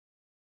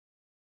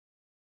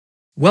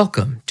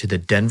Welcome to the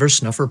Denver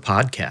Snuffer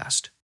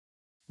Podcast.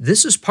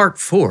 This is part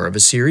 4 of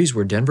a series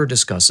where Denver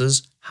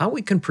discusses how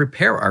we can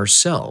prepare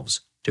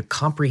ourselves to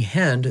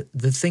comprehend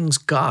the things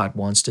God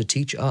wants to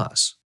teach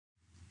us.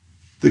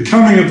 The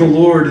coming of the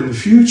Lord in the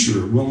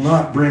future will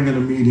not bring an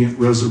immediate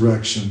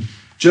resurrection,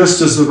 just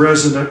as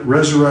the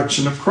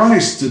resurrection of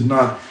Christ did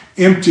not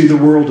empty the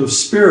world of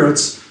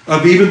spirits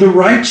of even the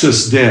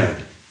righteous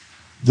dead.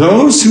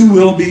 Those who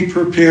will be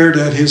prepared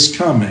at his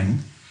coming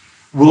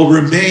will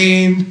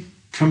remain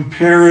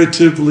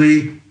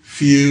comparatively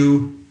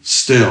few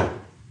still.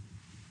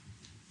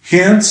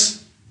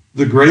 Hence,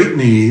 the great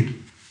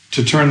need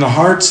to turn the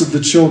hearts of the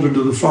children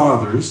to the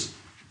fathers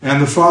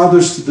and the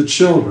fathers to the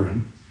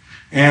children,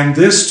 and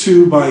this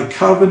too by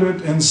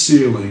covenant and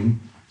sealing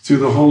through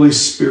the Holy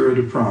Spirit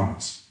of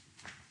promise.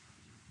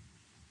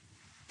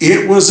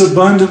 It was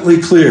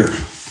abundantly clear,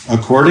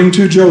 according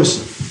to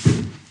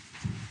Joseph,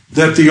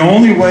 that the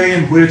only way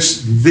in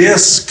which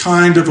this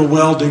kind of a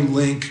welding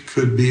link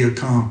could be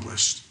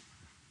accomplished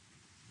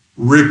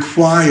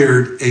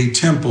required a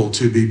temple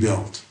to be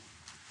built.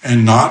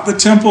 And not the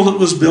temple that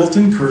was built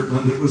in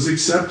Kirtland that was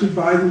accepted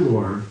by the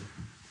Lord,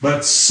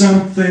 but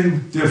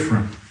something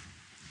different.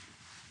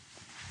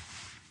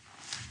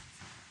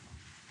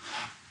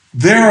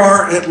 There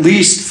are at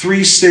least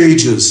 3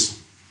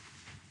 stages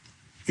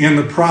in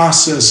the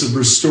process of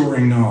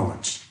restoring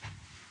knowledge.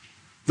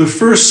 The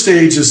first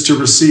stage is to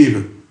receive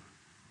it.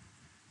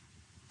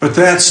 But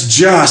that's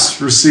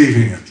just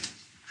receiving it.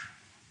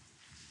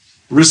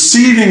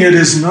 Receiving it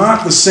is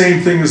not the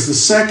same thing as the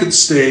second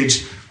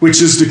stage,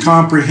 which is to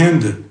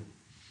comprehend it.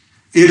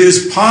 It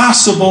is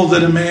possible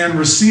that a man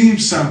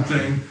received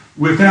something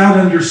without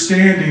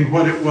understanding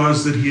what it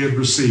was that he had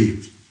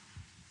received.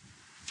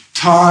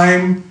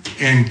 Time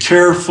and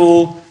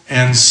careful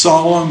and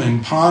solemn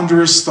and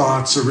ponderous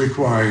thoughts are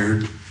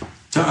required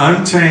to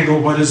untangle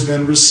what has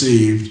been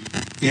received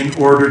in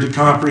order to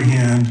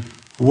comprehend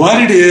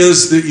what it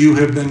is that you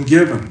have been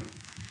given.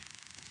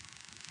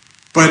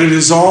 But it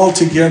is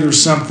altogether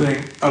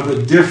something of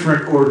a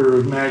different order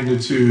of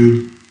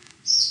magnitude,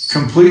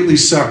 completely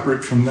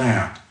separate from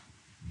that,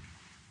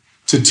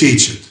 to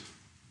teach it.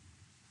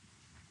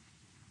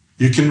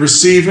 You can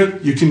receive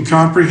it, you can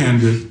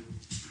comprehend it,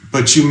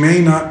 but you may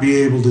not be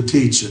able to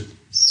teach it.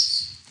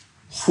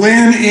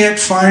 When it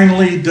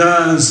finally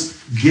does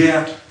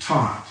get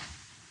taught,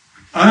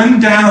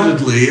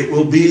 undoubtedly it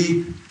will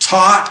be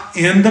taught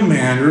in the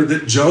manner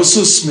that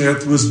Joseph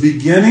Smith was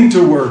beginning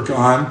to work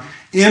on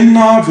in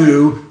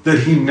Nauvoo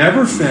that he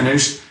never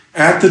finished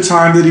at the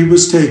time that he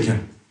was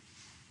taken.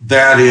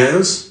 That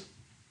is,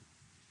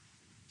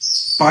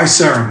 by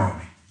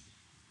ceremony,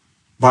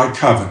 by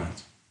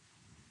covenant.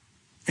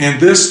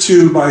 And this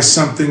too by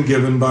something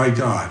given by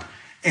God.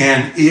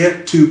 And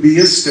it to be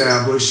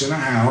established in a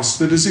house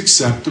that is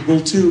acceptable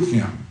to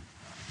him.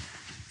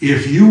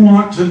 If you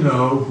want to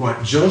know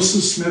what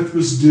Joseph Smith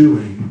was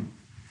doing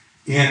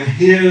in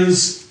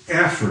his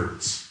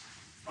efforts,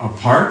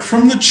 apart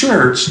from the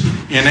church,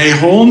 in a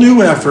whole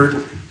new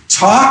effort,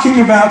 talking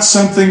about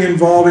something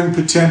involving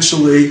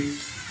potentially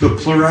the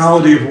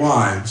plurality of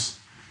wives,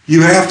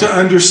 you have to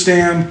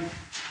understand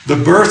the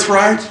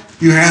birthright,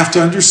 you have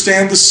to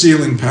understand the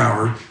sealing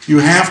power, you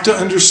have to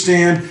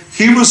understand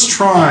he was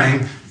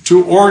trying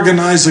to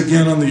organize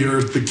again on the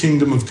earth the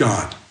kingdom of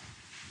God.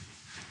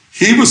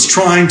 He was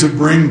trying to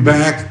bring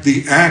back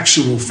the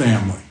actual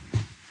family.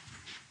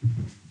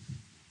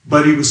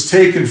 But he was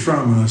taken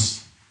from us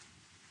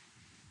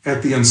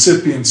at the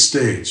incipient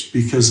stage,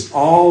 because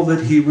all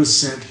that he was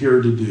sent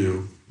here to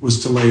do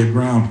was to lay a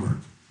groundwork,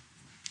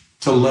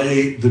 to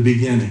lay the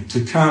beginning,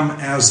 to come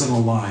as an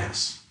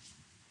Elias,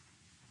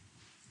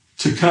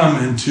 to come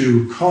and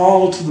to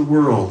call to the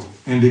world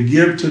and to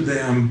give to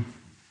them,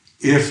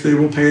 if they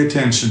will pay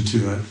attention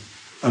to it,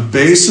 a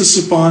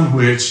basis upon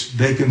which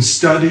they can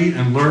study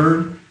and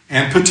learn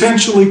and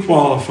potentially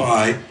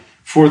qualify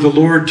for the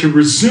Lord to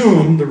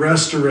resume the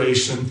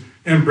restoration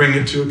and bring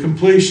it to a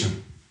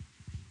completion.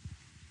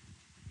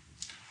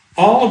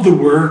 All of the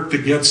work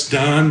that gets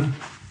done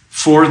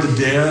for the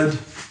dead,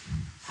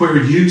 where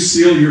you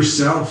seal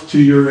yourself to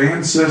your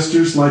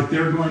ancestors like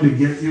they're going to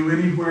get you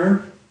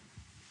anywhere,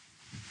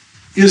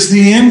 is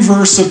the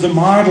inverse of the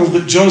model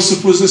that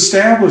Joseph was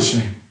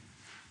establishing.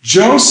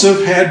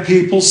 Joseph had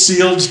people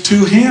sealed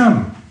to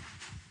him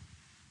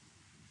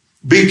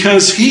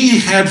because he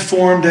had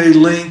formed a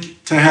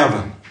link to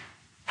heaven.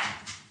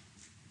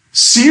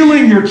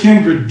 Sealing your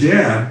kindred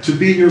dead to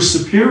be your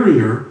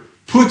superior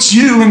puts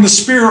you in the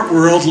spirit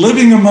world,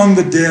 living among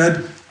the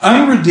dead,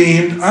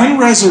 unredeemed,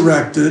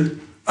 unresurrected,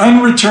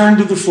 unreturned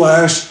to the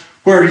flesh,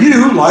 where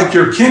you, like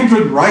your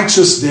kindred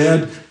righteous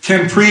dead,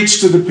 can preach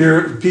to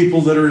the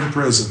people that are in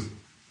prison.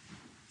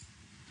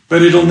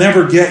 But it'll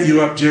never get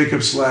you up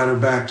Jacob's ladder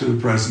back to the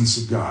presence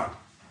of God.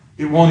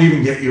 It won't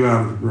even get you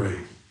out of the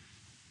grave.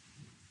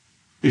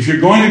 If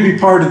you're going to be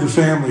part of the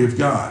family of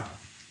God,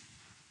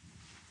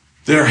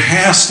 there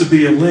has to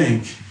be a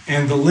link,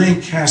 and the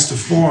link has to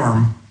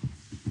form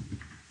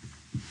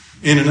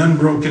in an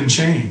unbroken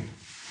chain.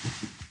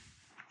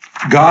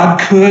 God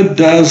could,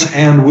 does,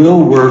 and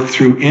will work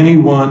through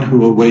anyone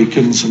who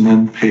awakens and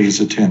then pays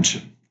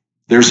attention.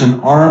 There's an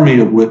army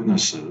of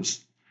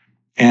witnesses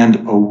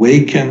and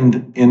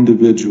awakened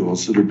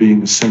individuals that are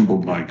being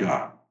assembled by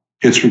God.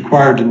 It's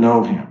required to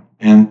know him,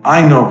 and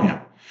I know him.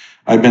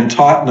 I've been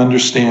taught and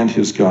understand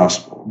his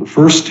gospel. The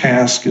first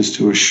task is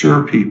to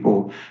assure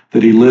people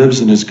that he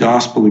lives and his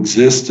gospel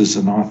exists as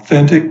an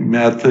authentic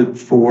method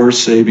for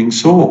saving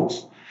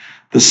souls.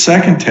 The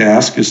second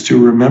task is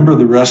to remember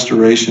the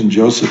restoration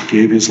Joseph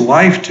gave his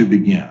life to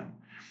begin.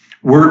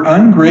 We're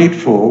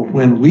ungrateful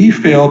when we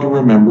fail to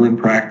remember and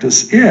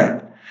practice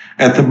it.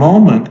 At the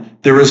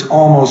moment, there is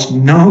almost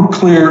no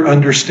clear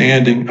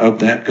understanding of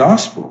that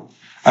gospel.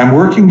 I'm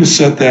working to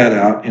set that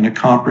out in a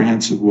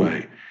comprehensive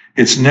way.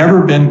 It's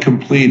never been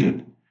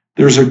completed.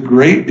 There's a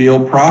great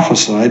deal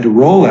prophesied to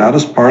roll out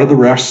as part of the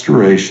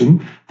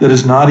restoration that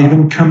is not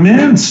even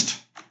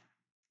commenced.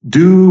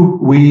 Do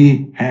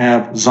we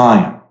have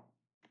Zion?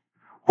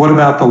 What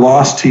about the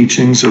lost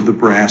teachings of the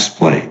brass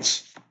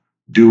plates?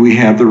 Do we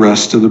have the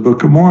rest of the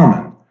Book of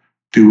Mormon?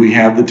 Do we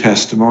have the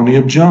testimony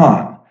of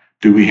John?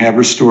 Do we have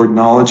restored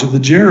knowledge of the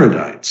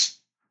Jaredites?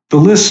 The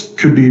list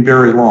could be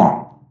very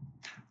long.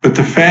 But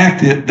the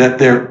fact that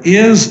there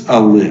is a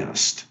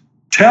list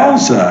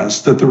tells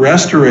us that the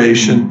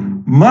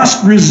restoration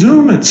must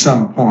resume at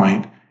some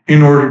point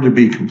in order to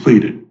be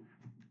completed.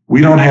 We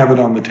don't have it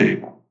on the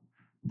table,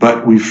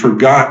 but we've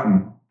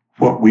forgotten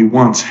what we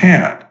once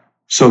had.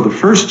 So the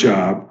first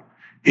job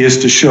is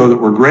to show that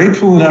we're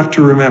grateful enough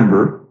to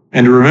remember,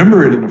 and to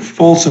remember it in a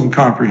fulsome,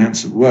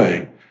 comprehensive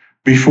way,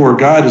 before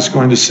God is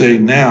going to say,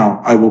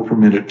 now I will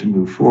permit it to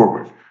move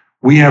forward.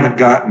 We haven't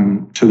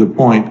gotten to the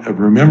point of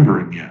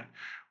remembering yet,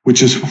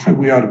 which is why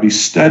we ought to be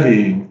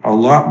studying a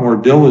lot more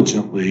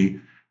diligently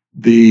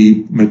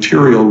the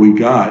material we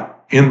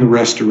got in the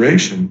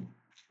restoration.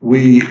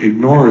 We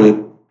ignore it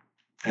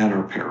at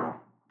our peril.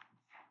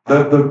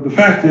 The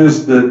fact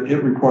is that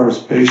it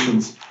requires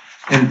patience,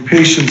 and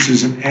patience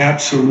is an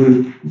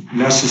absolute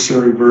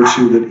necessary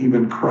virtue that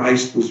even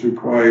Christ was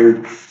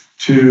required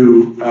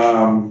to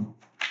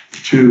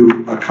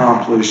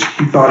accomplish.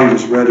 He thought he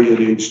was ready at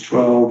age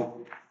 12,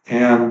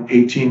 and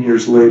 18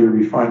 years later,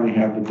 he finally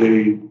had the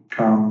day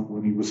come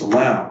when he was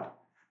allowed.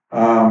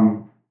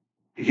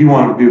 He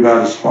wanted to be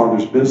about his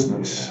father's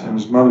business, and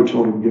his mother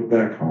told him to get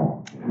back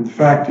home. And the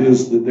fact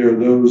is that there are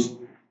those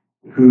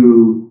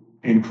who,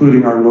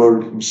 including our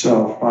Lord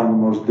himself, find the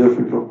most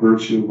difficult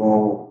virtue of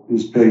all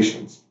is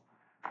patience.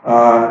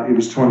 It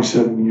was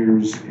 27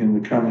 years in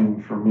the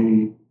coming for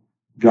me.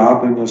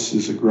 Godliness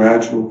is a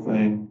gradual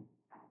thing.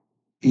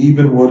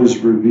 Even what is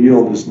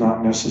revealed is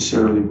not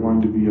necessarily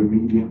going to be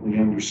immediately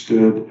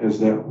understood. As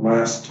that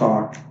last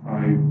talk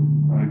I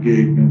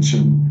gave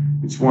mentioned,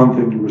 it's one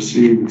thing to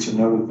receive, it's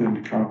another thing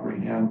to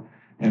comprehend,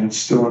 and it's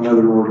still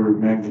another order of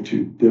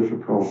magnitude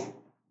difficult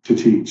to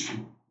teach.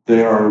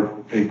 They are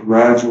a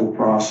gradual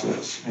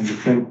process, and to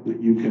think that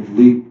you can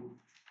leap,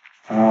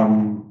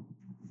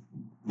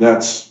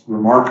 that's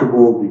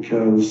remarkable,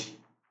 because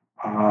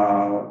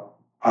I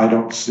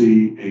don't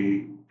see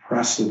a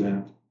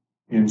precedent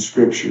in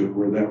Scripture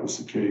where that was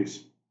the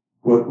case.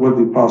 What did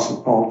the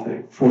Apostle Paul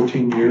take?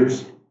 14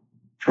 years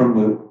from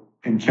the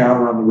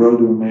encounter on the road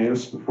to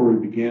Emmaus before he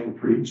began to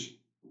preach?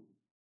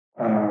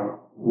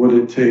 What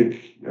did it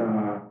take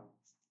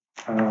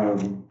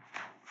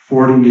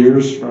 40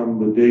 years from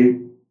the date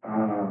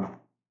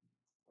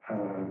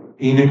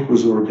Enoch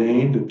was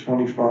ordained at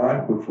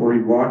 25 before he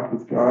walked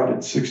with God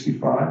at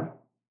 65?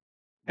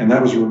 And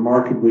that was a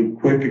remarkably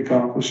quick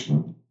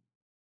accomplishment.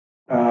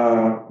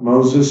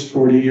 Moses,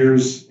 40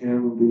 years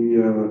in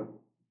the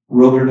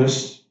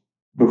wilderness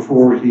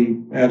before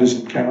he had his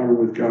encounter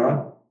with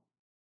God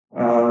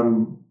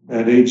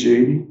at age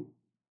 80.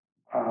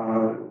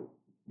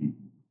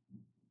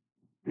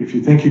 If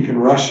you think you can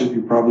rush it,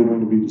 you're probably going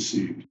to be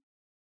deceived.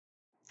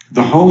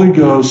 The Holy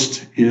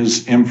Ghost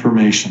is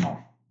informational.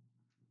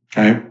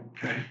 Okay?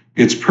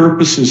 Its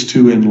purpose is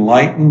to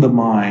enlighten the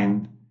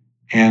mind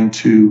and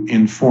to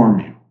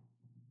inform you.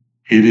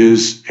 It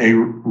is a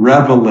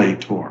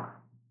revelator.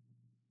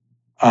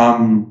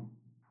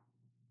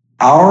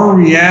 Our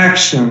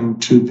reaction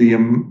to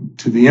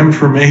the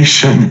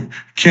information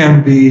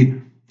can be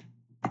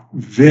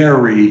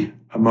very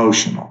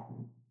emotional.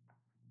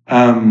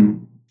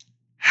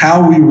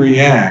 How we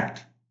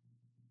react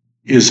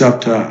is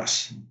up to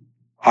us.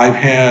 I've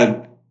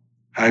had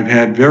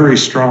very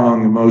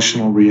strong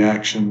emotional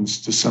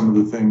reactions to some of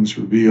the things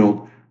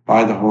revealed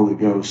by the Holy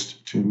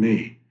Ghost to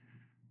me.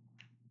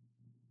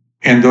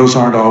 And those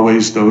aren't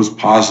always those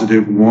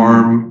positive,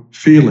 warm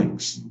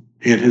feelings.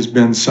 It has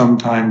been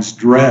sometimes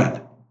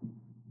dread.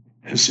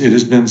 It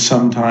has been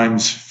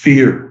sometimes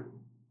fear.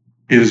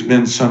 It has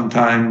been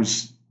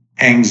sometimes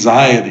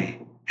anxiety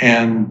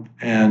and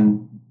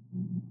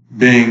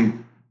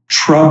being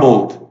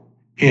troubled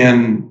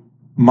in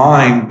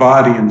mind,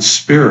 body, and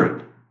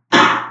spirit.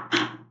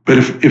 But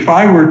if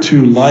I were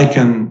to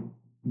liken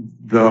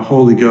the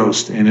Holy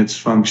Ghost and its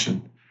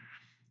function,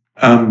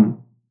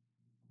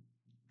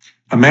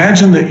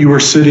 imagine that you were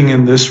sitting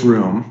in this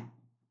room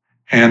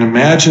And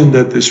imagine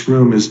that this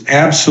room is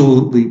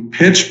absolutely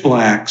pitch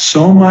black,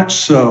 so much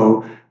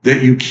so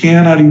that you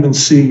cannot even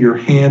see your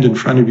hand in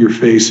front of your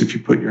face if you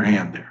put your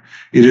hand there.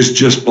 It is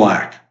just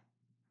black.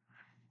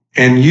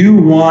 And you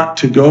want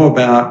to go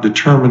about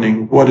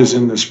determining what is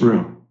in this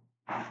room.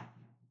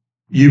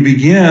 You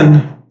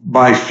begin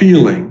by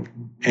feeling,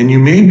 and you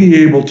may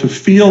be able to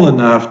feel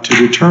enough to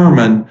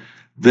determine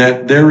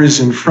that there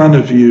is in front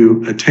of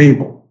you a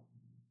table.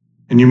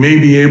 And you may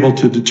be able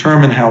to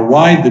determine how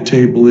wide the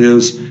table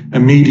is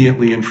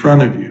immediately in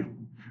front of you.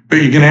 But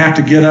you're going to have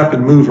to get up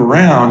and move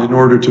around in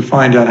order to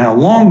find out how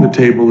long the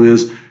table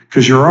is,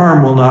 because your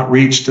arm will not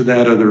reach to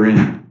that other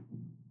end.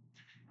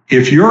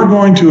 If you're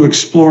going to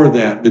explore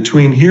that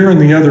between here and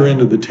the other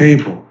end of the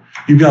table,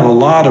 you've got a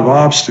lot of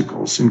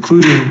obstacles,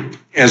 including,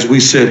 as we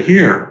said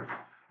here,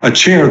 a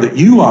chair that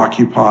you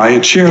occupy, a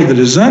chair that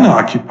is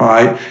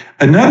unoccupied,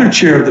 another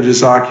chair that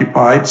is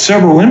occupied,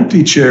 several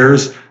empty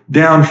chairs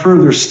down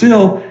further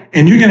still,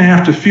 and you're going to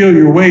have to feel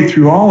your way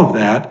through all of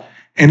that,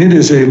 and it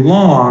is a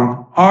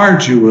long,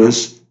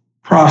 arduous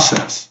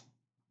process.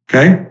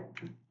 Okay?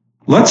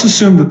 Let's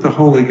assume that the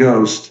Holy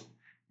Ghost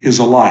is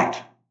a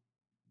light.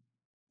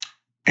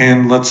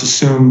 And let's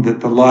assume that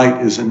the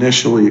light is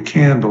initially a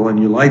candle, and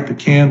you light the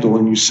candle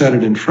and you set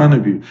it in front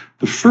of you.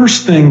 The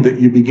first thing that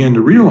you begin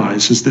to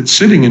realize is that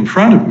sitting in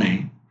front of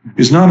me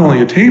is not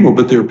only a table,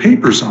 but there are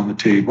papers on the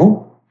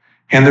table,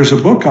 and there's a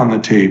book on the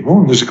table,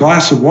 and there's a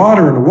glass of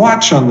water and a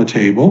watch on the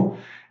table,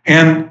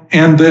 and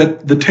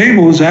that the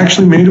table is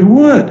actually made of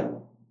wood.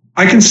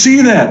 I can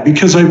see that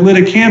because I've lit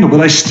a candle,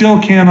 but I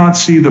still cannot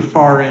see the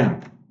far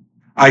end.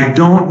 I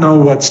don't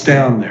know what's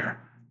down there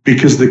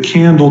because the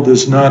candle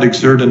does not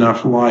exert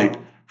enough light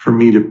for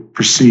me to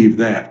perceive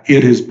that.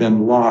 It has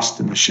been lost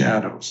in the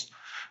shadows.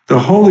 The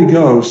Holy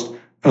Ghost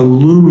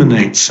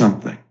illuminates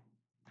something.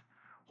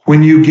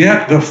 When you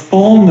get the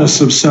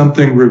fullness of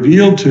something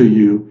revealed to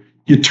you,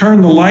 you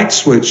turn the light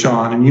switch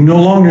on and you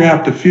no longer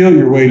have to feel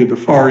your way to the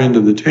far end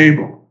of the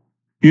table.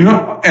 You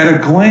know, at a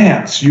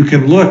glance, you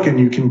can look and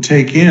you can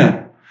take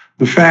in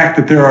the fact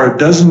that there are a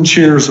dozen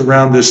chairs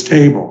around this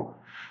table,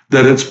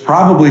 that it's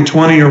probably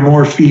 20 or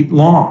more feet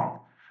long,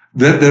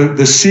 that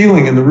the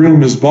ceiling in the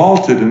room is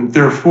vaulted, and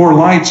there are 4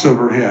 lights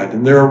overhead,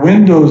 and there are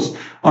windows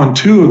on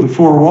 2 of the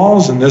 4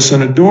 walls in this,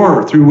 and a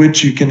door through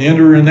which you can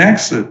enter and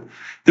exit.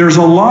 There's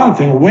a lot of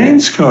things,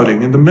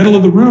 wainscoting in the middle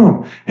of the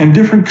room, and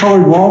different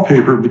colored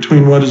wallpaper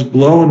between what is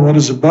below and what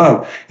is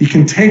above. You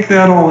can take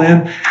that all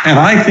in, and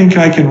I think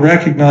I can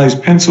recognize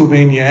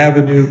Pennsylvania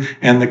Avenue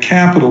and the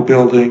Capitol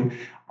building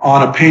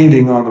on a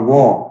painting on the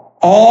wall,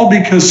 all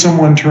because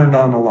someone turned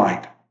on the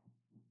light.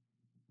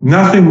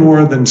 Nothing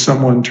more than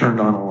someone turned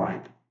on a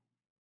light.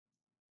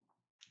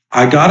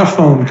 I got a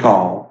phone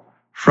call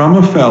from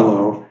a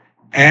fellow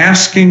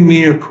asking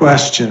me a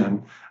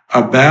question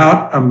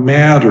about a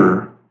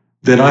matter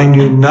that I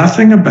knew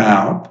nothing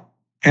about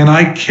and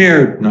I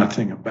cared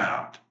nothing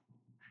about.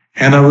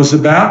 And I was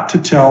about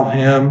to tell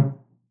him,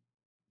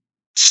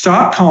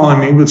 stop calling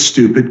me with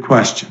stupid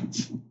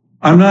questions.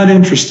 I'm not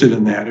interested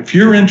in that. If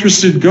you're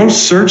interested, go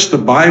search the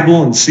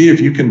Bible and see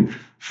if you can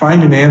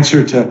find an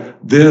answer to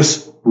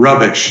this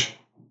rubbish.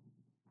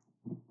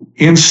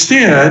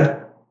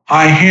 Instead,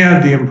 I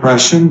had the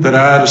impression that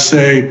I had to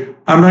say,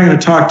 I'm not going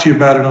to talk to you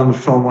about it on the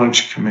phone. Why don't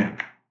you come in?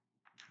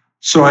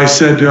 So I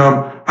said to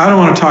him, I don't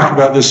want to talk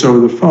about this over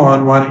the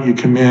phone. Why don't you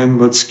come in?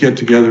 Let's get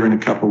together in a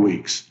couple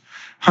weeks.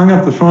 Hung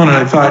up the phone and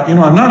I thought,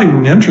 I'm not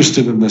even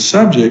interested in this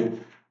subject,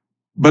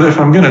 but if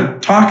I'm going to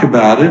talk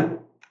about it,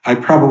 I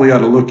probably ought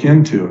to look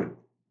into it.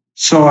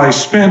 So I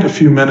spent a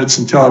few minutes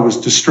until I was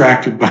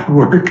distracted by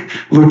work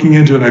looking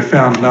into it, and I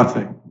found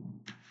nothing.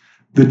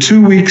 The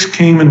 2 weeks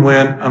came and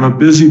went. I'm a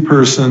busy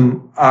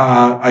person.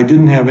 I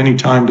didn't have any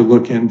time to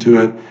look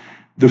into it.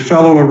 The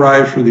fellow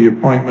arrived for the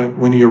appointment.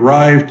 When he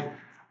arrived,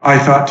 I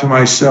thought to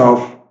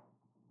myself,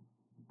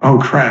 oh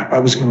crap, I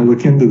was going to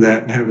look into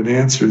that and have an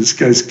answer. This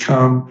guy's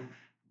come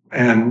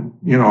and,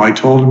 I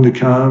told him to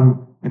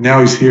come and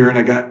now he's here and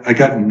I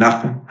got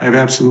nothing. I have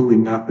absolutely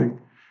nothing.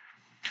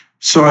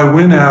 So I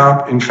went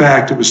out. In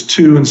fact, it was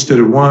 2 instead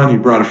of 1. He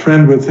brought a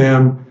friend with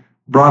him,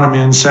 brought him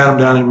in, sat him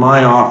down in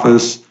my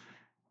office,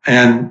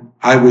 and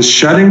I was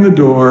shutting the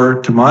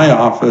door to my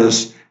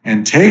office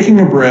and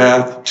taking a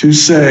breath to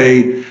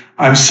say,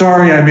 I'm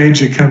sorry I made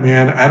you come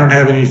in. I don't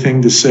have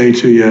anything to say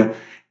to you.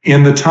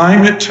 In the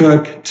time it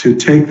took to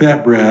take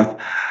that breath,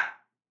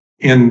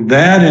 in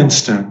that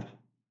instant,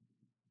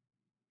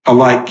 a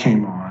light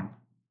came on,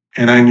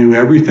 and I knew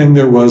everything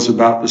there was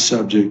about the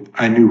subject.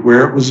 I knew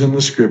where it was in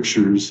the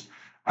scriptures.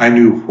 I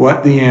knew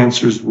what the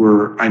answers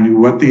were. I knew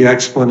what the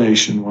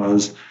explanation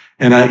was.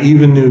 And I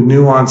even knew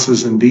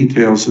nuances and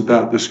details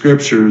about the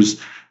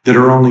scriptures that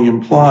are only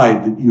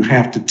implied, that you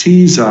have to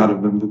tease out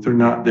of them, that they're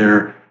not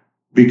there,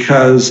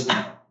 because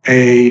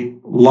a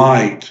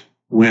light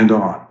went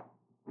on.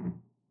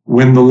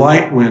 When the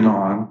light went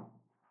on,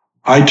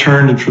 I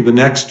turned, and for the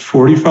next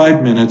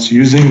 45 minutes,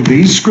 using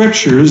these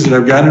scriptures that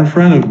I've got in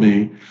front of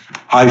me,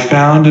 I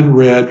found and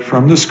read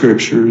from the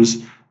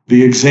scriptures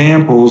the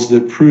examples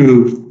that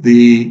prove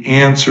the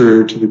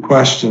answer to the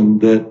question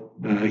that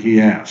he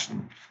asked.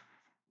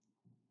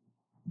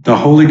 The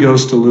Holy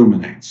Ghost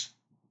illuminates.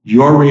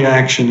 Your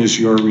reaction is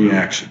your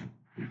reaction.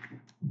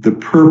 The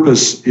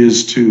purpose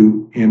is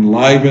to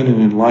enliven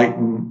and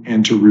enlighten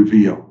and to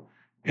reveal.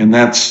 And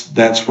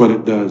that's what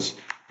it does.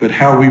 But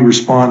how we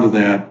respond to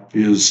that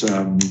is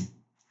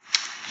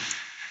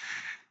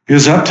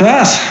up to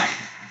us.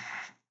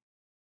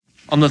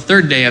 On the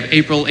third day of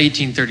April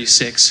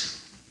 1836,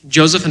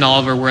 Joseph and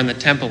Oliver were in the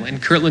temple in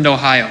Kirtland,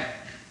 Ohio.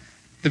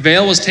 The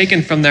veil was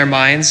taken from their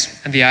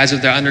minds, and the eyes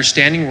of their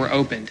understanding were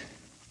opened.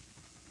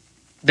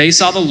 They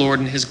saw the Lord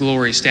in his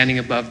glory standing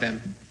above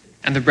them,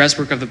 and the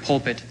breastwork of the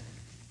pulpit.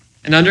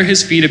 And under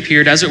his feet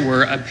appeared, as it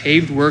were, a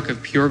paved work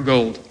of pure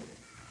gold,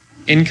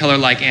 in color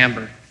like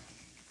amber.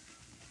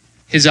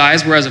 His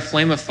eyes were as a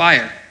flame of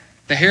fire.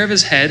 The hair of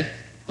his head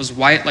was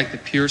white like the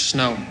pure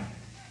snow.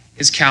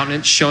 His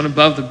countenance shone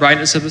above the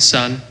brightness of the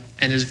sun,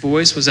 and his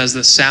voice was as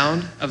the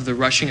sound of the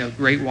rushing of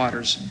great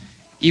waters,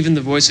 even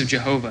the voice of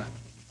Jehovah,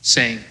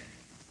 saying,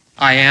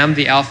 I am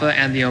the Alpha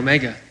and the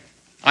Omega.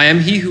 I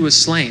am he who was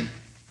slain.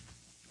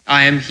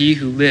 I am he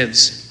who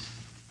lives.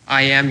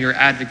 I am your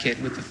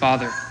advocate with the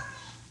Father.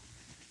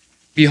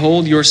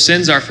 Behold, your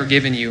sins are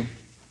forgiven you.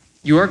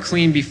 You are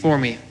clean before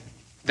me.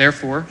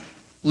 Therefore,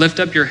 lift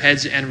up your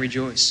heads and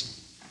rejoice.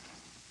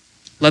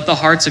 Let the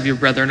hearts of your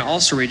brethren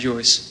also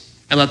rejoice,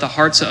 and let the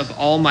hearts of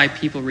all my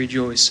people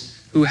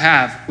rejoice, who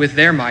have, with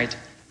their might,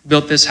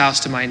 built this house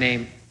to my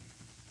name.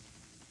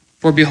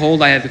 For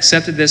behold, I have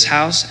accepted this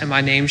house, and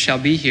my name shall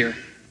be here.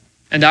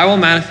 And I will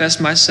manifest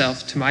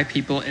myself to my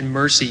people in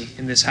mercy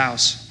in this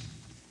house.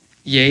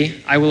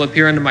 Yea, I will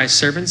appear unto my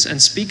servants,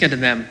 and speak unto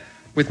them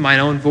with mine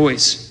own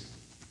voice,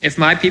 if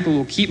my people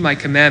will keep my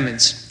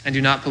commandments, and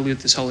do not pollute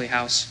this holy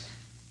house.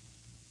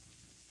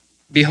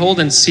 Behold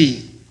and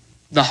see,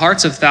 the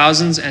hearts of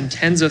thousands and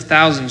tens of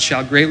thousands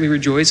shall greatly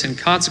rejoice in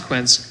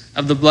consequence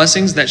of the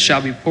blessings that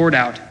shall be poured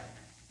out,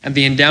 and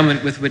the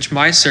endowment with which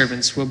my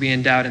servants will be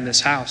endowed in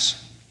this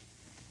house.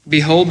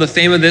 Behold, the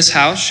fame of this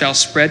house shall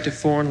spread to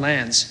foreign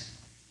lands,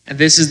 and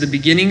this is the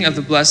beginning of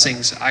the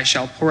blessings I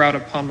shall pour out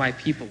upon my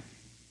people.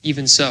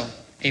 Even so,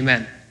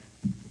 amen.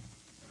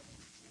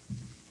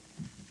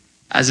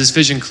 As this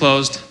vision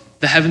closed,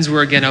 the heavens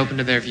were again opened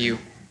to their view,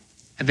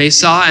 and they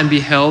saw and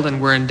beheld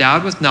and were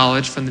endowed with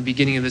knowledge from the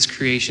beginning of this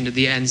creation to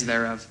the ends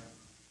thereof.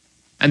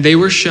 And they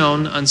were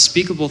shown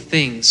unspeakable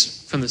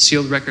things from the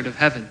sealed record of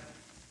heaven,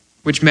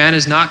 which man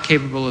is not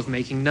capable of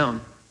making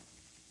known,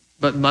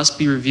 but must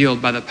be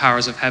revealed by the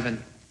powers of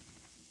heaven.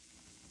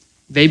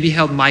 They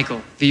beheld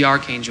Michael, the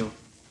archangel,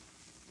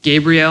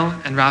 Gabriel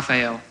and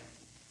Raphael,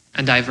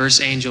 and diverse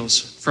angels,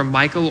 from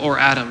Michael or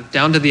Adam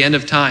down to the end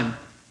of time,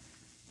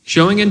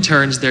 showing in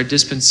turns their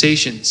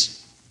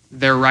dispensations,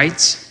 their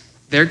rights,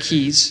 their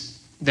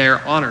keys,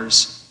 their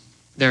honors,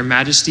 their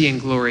majesty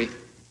and glory,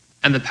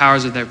 and the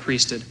powers of their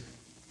priesthood,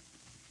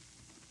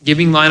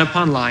 giving line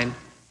upon line,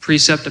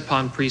 precept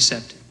upon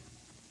precept,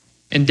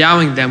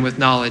 endowing them with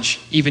knowledge,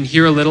 even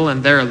here a little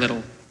and there a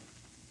little,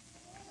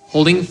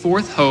 holding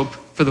forth hope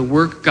for the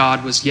work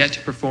God was yet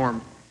to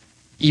perform,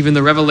 even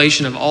the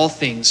revelation of all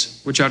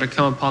things which are to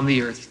come upon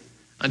the earth,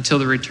 until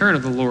the return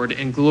of the Lord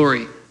in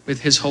glory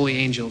with his holy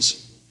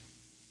angels,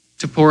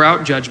 to pour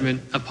out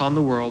judgment upon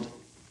the world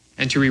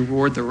and to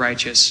reward the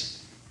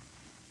righteous.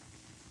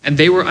 And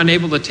they were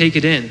unable to take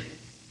it in.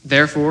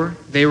 Therefore,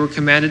 they were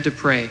commanded to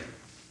pray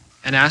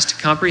and asked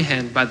to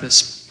comprehend by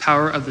the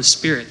power of the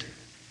Spirit,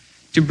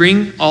 to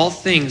bring all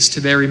things to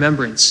their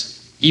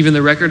remembrance, even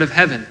the record of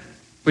heaven,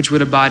 which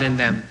would abide in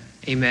them.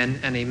 Amen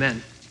and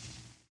amen.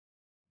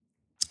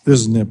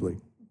 This is Nibley.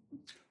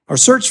 Our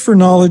search for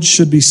knowledge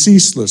should be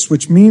ceaseless,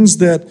 which means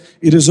that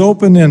it is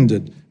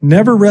open-ended,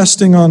 never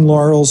resting on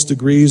laurels,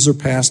 degrees, or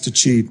past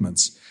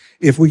achievements.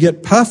 If we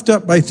get puffed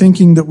up by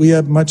thinking that we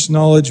have much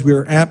knowledge, we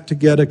are apt to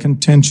get a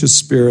contentious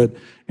spirit.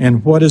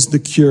 And what is the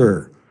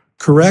cure?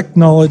 Correct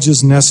knowledge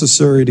is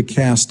necessary to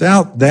cast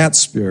out that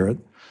spirit.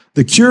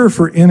 The cure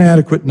for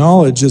inadequate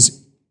knowledge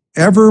is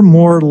ever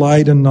more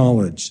light and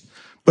knowledge.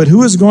 But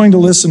who is going to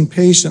listen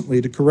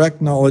patiently to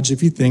correct knowledge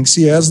if he thinks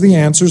he has the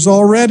answers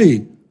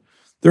already?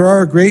 There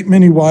are a great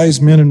many wise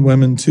men and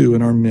women, too,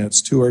 in our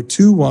midst who are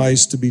too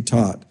wise to be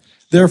taught.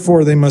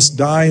 Therefore, they must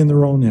die in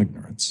their own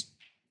ignorance.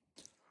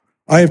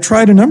 I have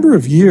tried a number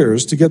of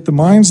years to get the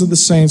minds of the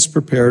saints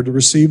prepared to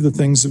receive the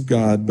things of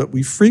God, but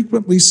we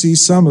frequently see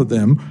some of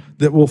them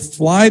that will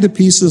fly to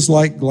pieces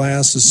like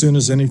glass as soon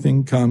as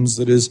anything comes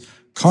that is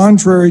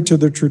contrary to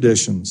their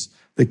traditions.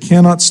 They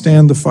cannot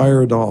stand the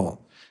fire at all.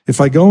 If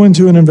I go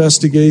into an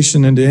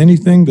investigation into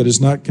anything that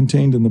is not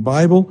contained in the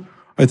Bible,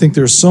 I think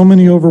there are so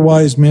many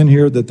overwise men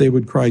here that they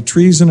would cry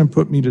treason and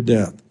put me to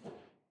death.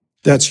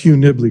 That's Hugh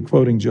Nibley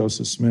quoting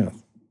Joseph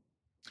Smith.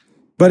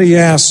 But he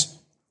asks,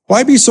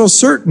 why be so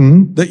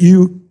certain that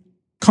you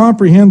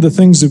comprehend the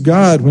things of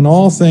God when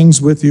all things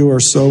with you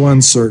are so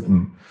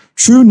uncertain?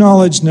 True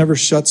knowledge never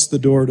shuts the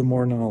door to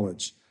more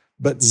knowledge,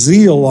 but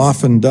zeal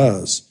often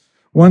does.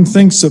 One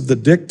thinks of the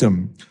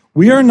dictum,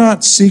 we are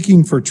not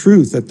seeking for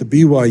truth at the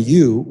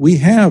BYU, we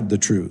have the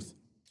truth.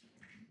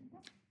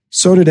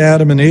 So did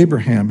Adam and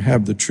Abraham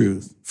have the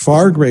truth,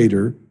 far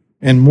greater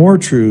and more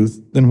truth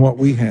than what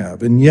we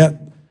have. And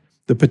yet,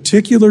 the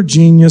particular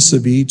genius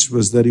of each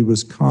was that he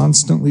was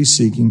constantly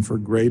seeking for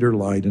greater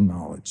light and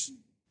knowledge.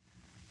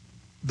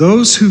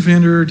 Those who've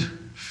entered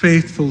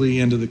faithfully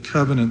into the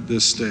covenant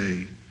this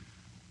day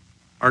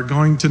are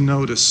going to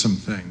notice some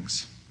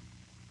things.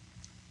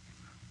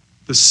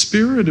 The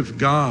Spirit of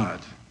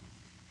God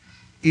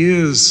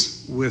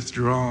is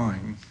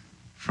withdrawing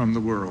from the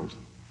world.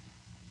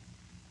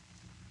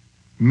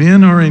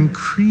 Men are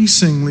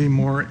increasingly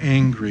more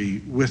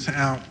angry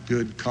without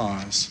good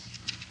cause.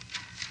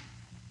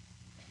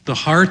 The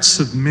hearts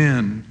of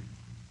men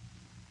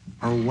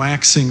are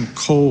waxing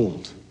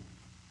cold.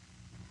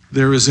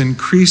 There is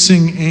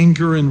increasing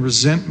anger and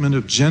resentment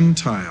of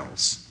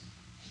Gentiles.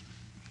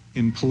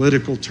 In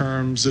political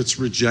terms, it's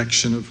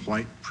rejection of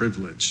white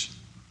privilege.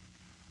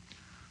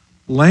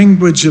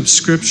 Language of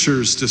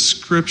Scripture's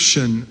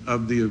description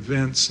of the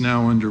events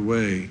now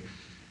underway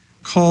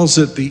calls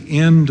it the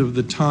end of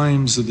the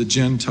times of the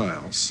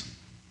Gentiles.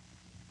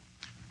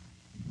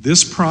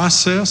 This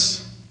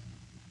process,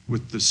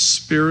 with the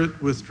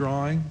Spirit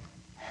withdrawing,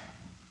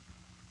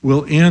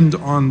 will end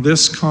on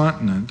this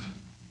continent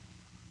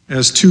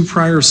as two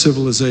prior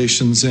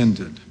civilizations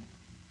ended,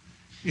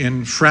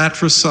 in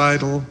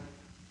fratricidal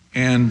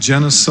and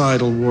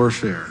genocidal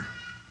warfare.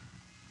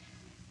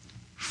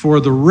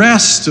 For the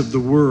rest of the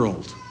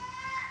world,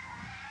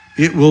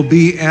 it will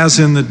be as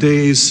in the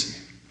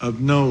days of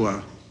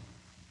Noah,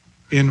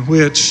 in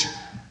which,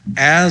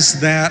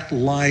 as that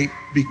light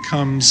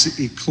becomes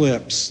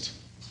eclipsed,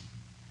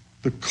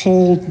 the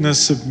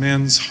coldness of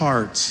men's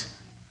hearts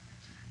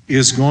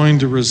is going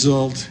to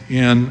result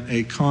in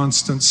a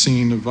constant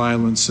scene of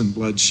violence and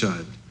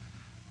bloodshed.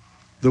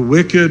 The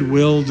wicked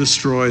will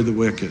destroy the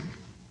wicked.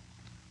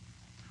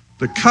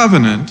 The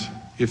covenant,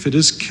 if it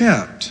is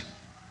kept,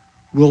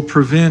 will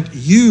prevent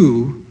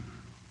you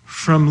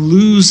from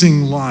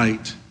losing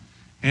light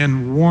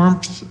and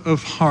warmth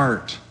of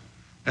heart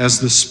as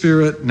the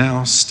Spirit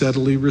now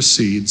steadily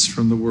recedes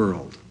from the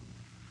world.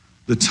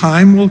 The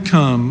time will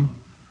come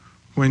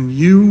when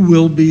you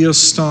will be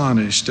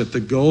astonished at the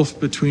gulf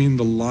between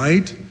the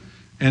light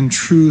and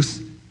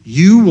truth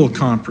you will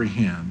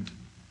comprehend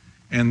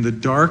and the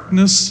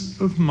darkness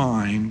of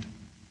mind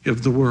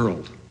of the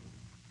world.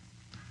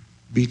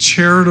 Be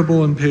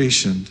charitable and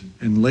patient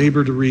and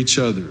labor to reach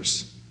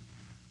others.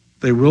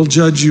 They will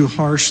judge you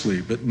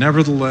harshly, but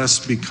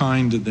nevertheless be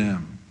kind to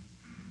them.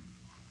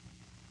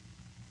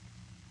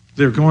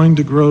 They're going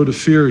to grow to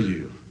fear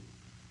you,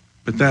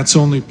 but that's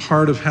only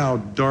part of how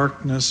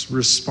darkness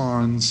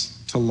responds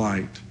to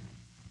light.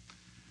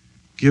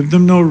 Give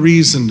them no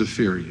reason to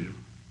fear you.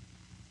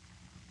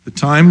 The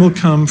time will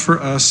come for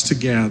us to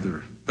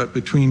gather, but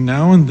between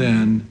now and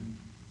then,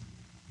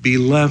 be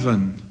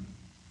leaven,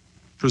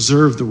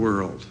 preserve the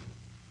world.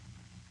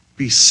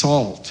 Be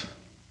salt,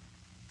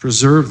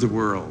 preserve the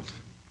world,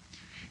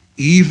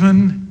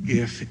 even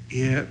if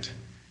it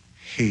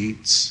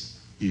hates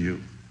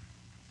you.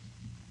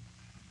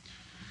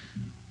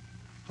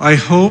 I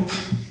hope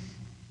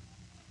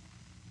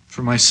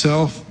for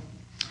myself,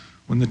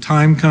 when the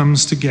time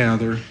comes to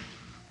gather,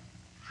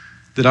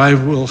 that I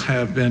will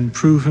have been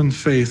proven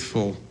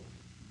faithful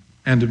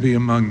and to be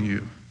among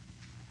you.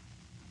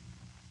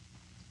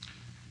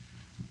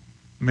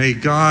 May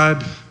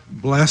God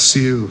bless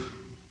you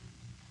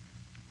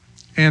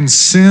and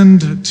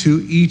send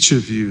to each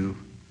of you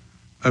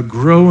a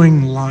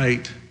growing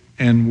light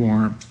and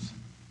warmth.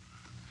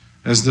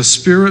 As the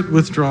Spirit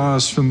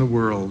withdraws from the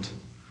world,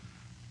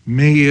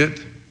 may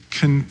it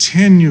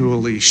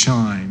continually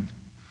shine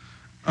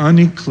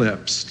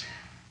uneclipsed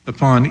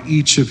upon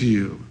each of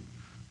you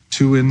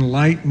to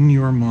enlighten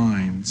your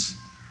minds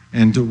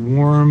and to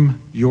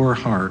warm your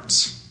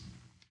hearts.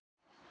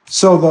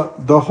 So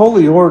the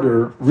Holy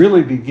Order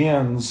really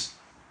begins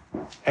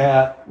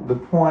at the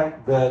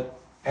point that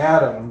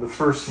Adam, the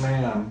first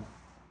man,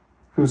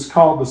 who's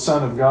called the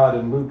Son of God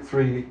in Luke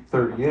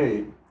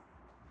 3:38,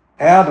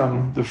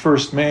 Adam, the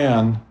first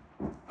man,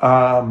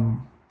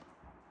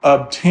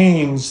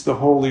 obtains the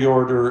Holy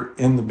Order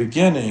in the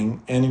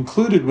beginning, and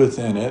included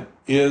within it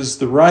is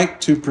the right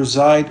to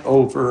preside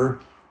over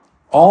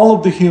all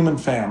of the human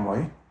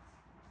family,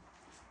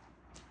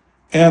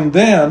 and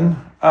then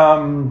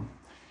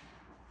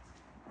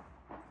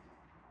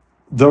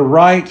the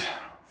right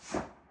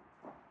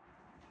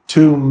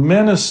to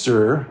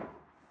minister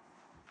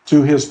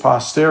to his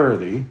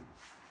posterity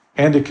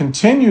and to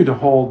continue to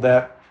hold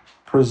that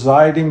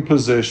presiding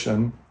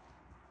position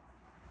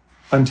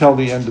until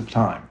the end of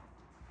time.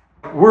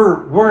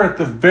 We're at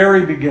the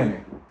very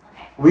beginning.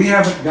 We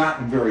haven't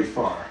gotten very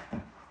far.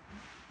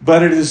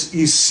 But it is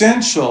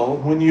essential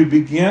when you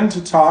begin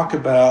to talk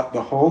about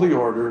the Holy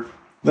Order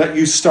that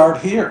you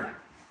start here.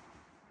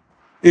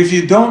 If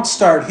you don't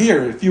start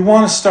here, if you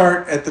want to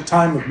start at the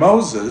time of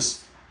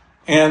Moses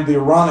and the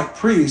Aaronic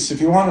priests, if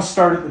you want to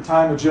start at the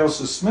time of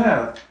Joseph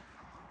Smith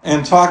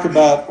and talk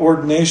about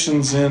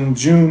ordinations in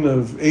June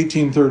of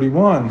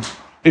 1831,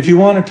 if you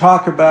want to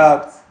talk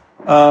about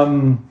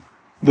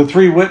the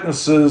three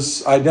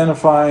witnesses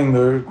identifying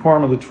the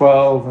quorum of the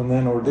 12 and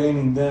then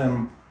ordaining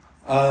them,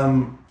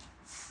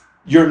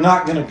 you're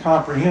not going to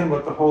comprehend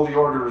what the Holy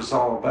Order is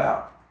all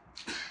about.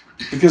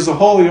 Because the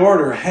Holy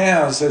Order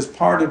has, as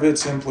part of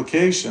its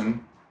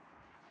implication,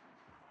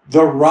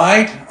 the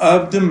right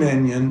of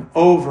dominion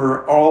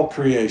over all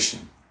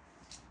creation.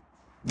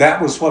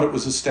 That was what it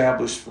was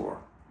established for.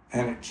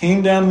 And it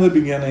came down in the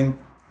beginning.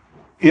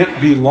 It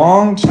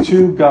belonged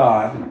to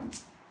God.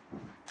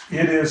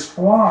 It is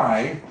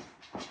why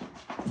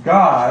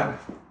God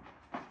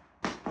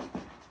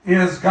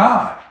is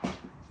God.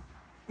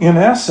 In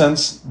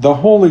essence, the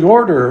Holy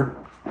Order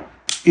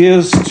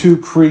is to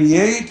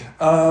create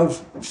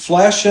of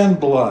flesh and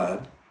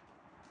blood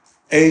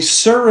a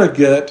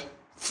surrogate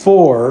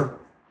for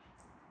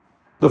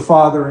the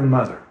father and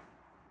mother.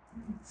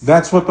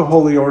 That's what the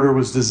Holy Order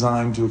was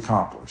designed to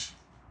accomplish.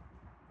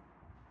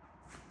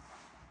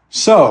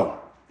 So,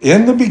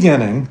 in the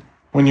beginning,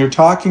 when you're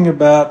talking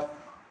about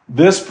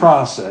this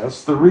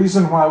process, the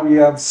reason why we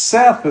have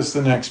Seth as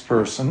the next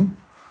person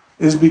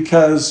is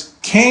because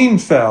Cain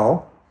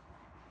fell,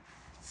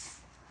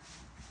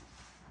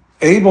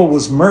 Abel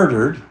was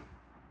murdered,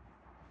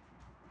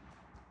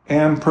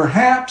 and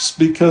perhaps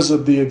because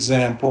of the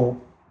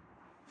example,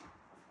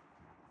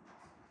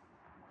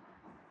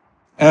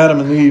 Adam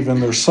and Eve in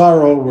their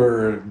sorrow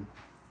were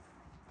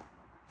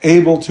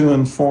able to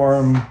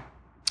inform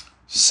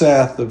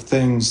Seth of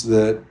things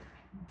that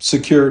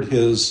secured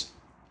his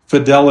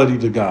fidelity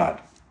to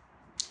God.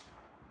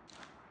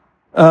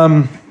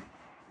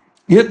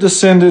 It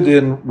descended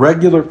in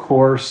regular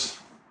course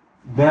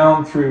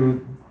down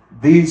through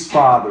these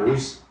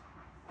fathers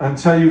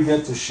until you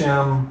get to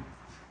Shem,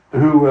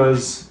 who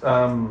was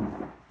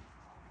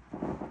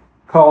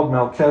called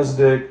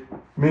Melchizedek,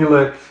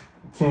 Melech,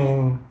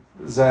 king,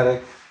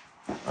 Zadok,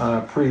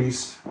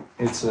 priest.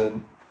 It's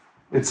a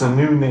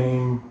new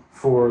name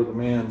for the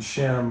man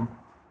Shem.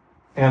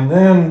 And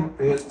then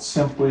it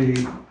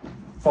simply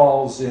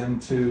falls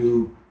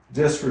into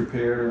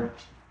disrepair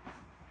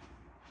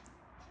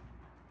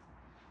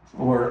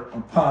or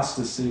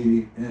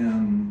apostasy,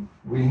 and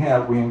we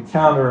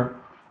encounter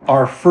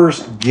our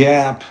first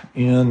gap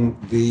in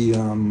the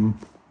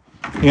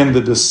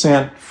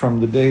descent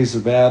from the days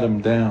of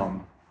Adam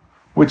down,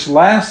 which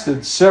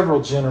lasted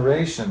several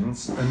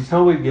generations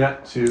until we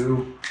get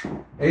to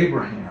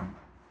Abraham.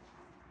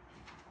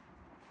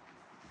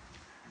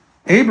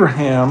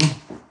 Abraham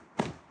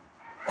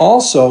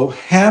also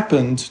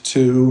happened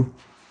to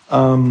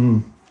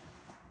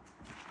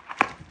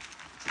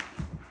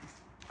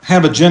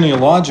have a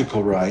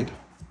genealogical right,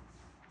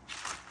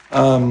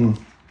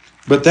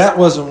 but that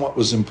wasn't what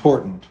was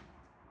important.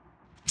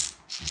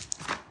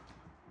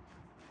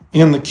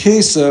 In the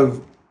case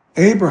of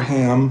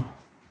Abraham,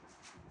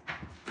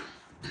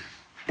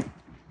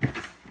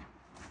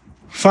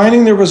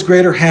 finding there was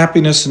greater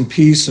happiness and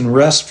peace and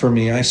rest for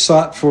me, I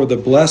sought for the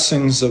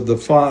blessings of the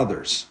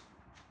fathers.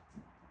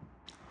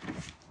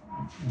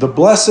 The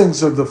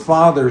blessings of the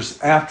fathers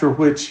after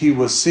which he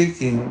was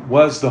seeking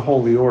was the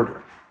Holy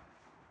Order.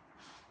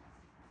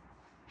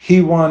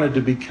 He wanted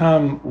to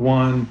become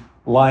one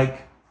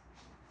like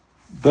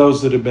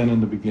those that have been in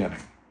the beginning.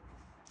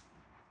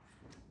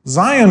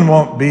 Zion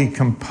won't be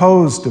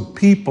composed of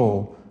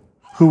people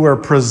who are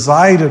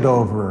presided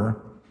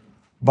over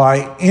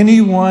by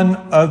anyone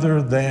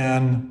other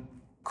than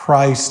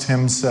Christ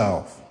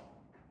himself.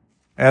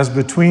 As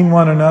between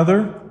one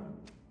another,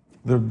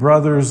 their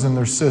brothers and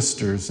their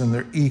sisters and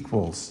their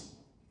equals,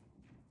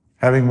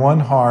 having one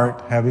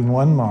heart, having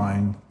one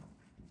mind,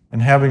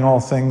 and having all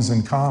things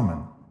in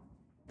common.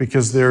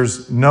 Because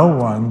there's no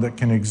one that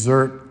can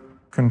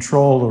exert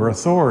control or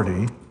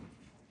authority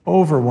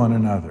over one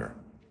another.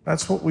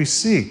 That's what we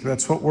seek.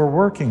 That's what we're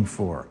working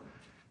for.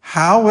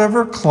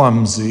 However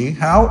clumsy,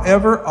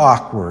 however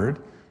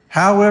awkward,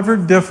 however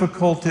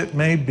difficult it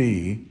may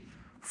be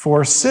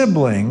for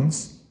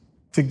siblings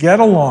to get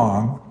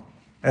along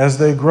as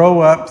they grow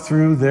up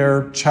through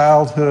their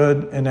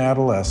childhood and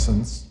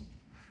adolescence,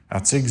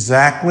 that's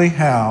exactly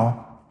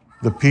how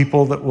the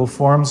people that will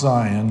form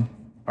Zion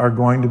are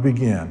going to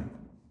begin.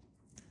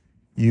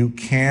 You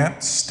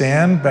can't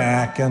stand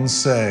back and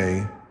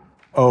say,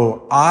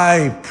 oh,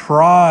 I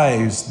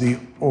prize the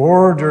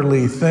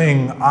orderly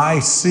thing I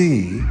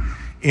see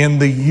in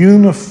the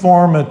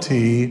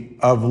uniformity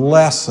of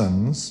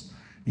lessons,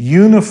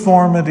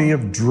 uniformity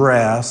of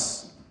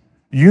dress,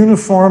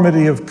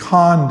 uniformity of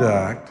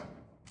conduct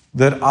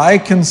that I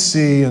can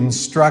see in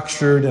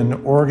structured and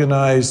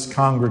organized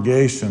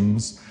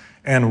congregations.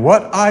 And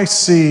what I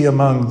see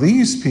among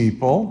these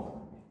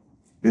people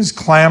is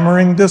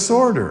clamoring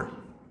disorder.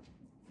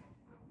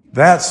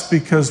 That's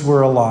because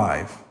we're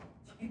alive.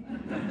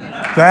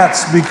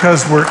 That's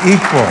because we're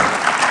equal.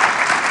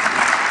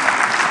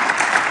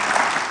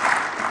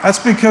 That's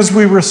because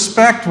we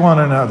respect one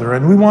another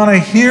and we want to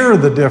hear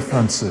the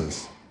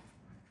differences.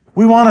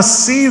 We want to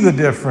see the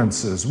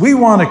differences. We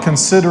want to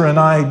consider an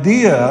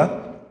idea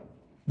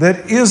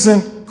that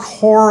isn't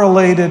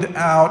correlated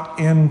out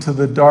into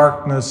the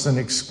darkness and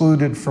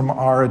excluded from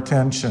our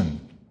attention.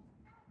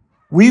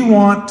 We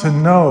want to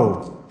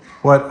know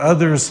what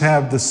others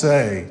have to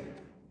say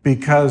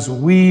because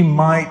we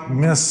might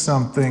miss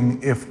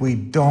something if we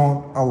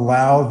don't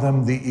allow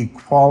them the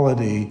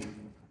equality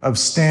of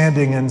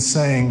standing and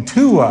saying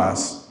to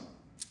us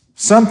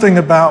something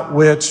about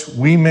which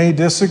we may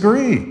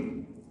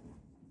disagree.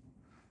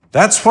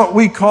 That's what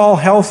we call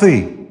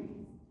healthy.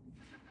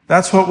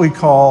 That's what we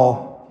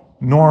call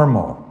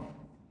normal.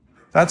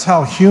 That's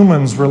how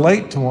humans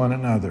relate to one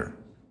another.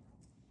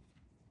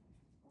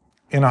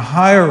 In a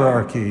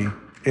hierarchy,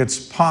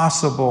 it's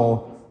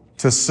possible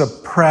to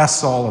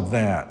suppress all of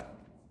that.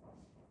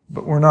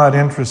 But we're not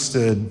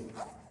interested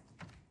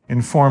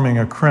in forming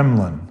a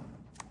Kremlin.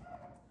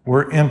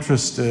 We're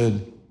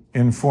interested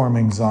in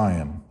forming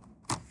Zion.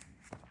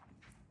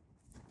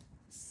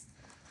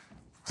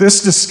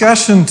 This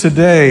discussion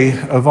today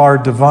of our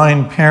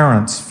divine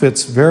parents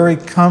fits very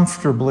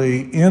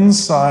comfortably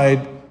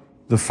inside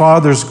the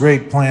Father's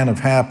great plan of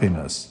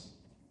happiness.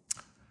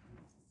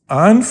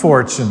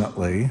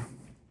 Unfortunately,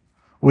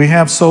 we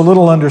have so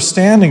little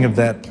understanding of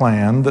that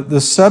plan that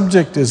the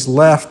subject is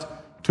left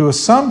to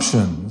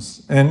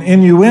assumptions and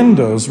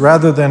innuendos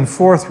rather than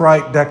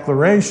forthright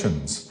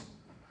declarations.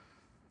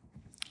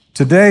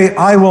 Today,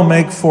 I will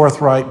make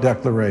forthright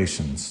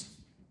declarations.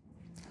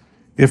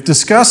 If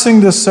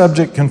discussing this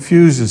subject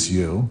confuses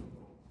you,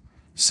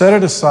 set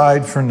it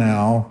aside for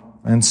now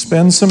and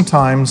spend some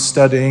time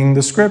studying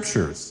the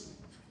Scriptures.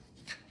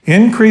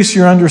 Increase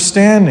your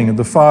understanding of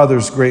the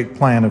Father's great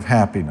plan of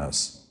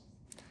happiness,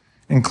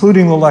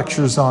 including the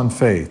lectures on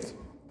faith.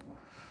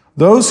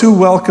 Those who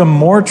welcome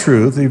more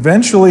truth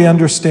eventually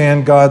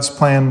understand God's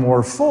plan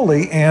more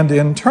fully and,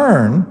 in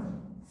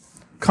turn,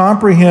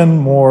 comprehend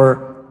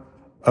more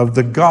of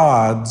the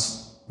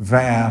God's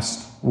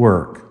vast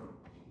work.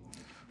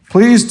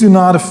 Please do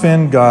not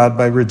offend God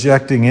by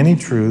rejecting any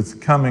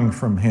truth coming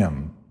from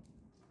Him.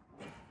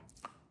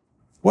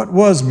 What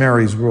was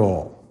Mary's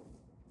role?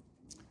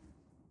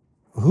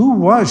 Who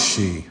was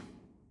she?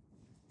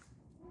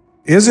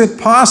 Is it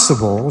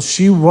possible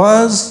she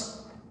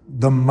was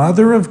the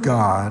Mother of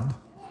God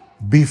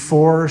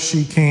before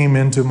she came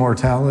into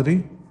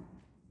mortality?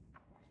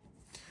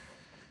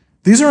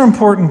 These are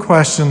important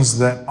questions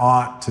that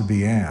ought to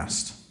be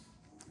asked.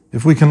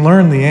 If we can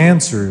learn the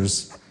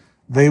answers,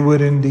 they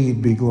would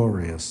indeed be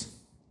glorious.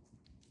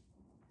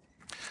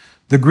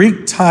 The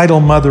Greek title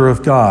Mother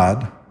of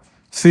God,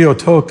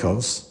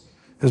 Theotokos,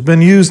 has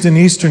been used in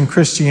Eastern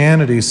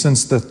Christianity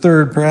since the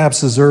 3rd,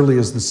 perhaps as early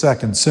as the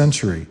 2nd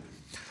century.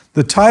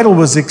 The title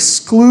was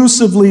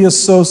exclusively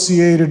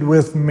associated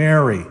with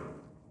Mary.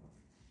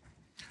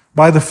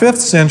 By the 5th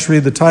century,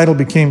 the title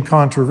became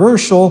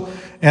controversial,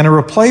 and a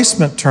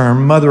replacement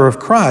term, Mother of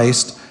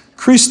Christ,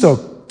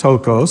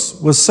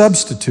 Christotokos, was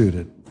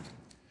substituted.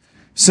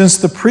 Since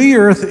the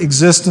pre-earth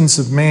existence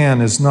of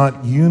man is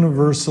not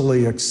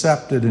universally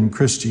accepted in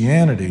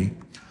Christianity,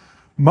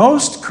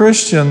 most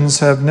Christians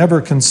have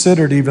never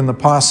considered even the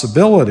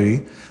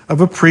possibility of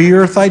a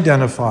pre-earth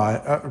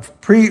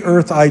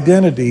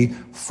identity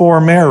for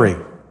Mary.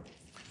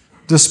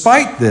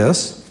 Despite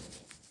this,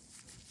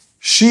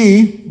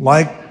 she,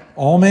 like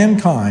all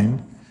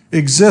mankind,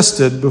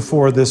 existed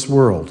before this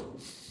world.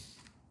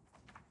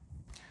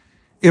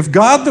 If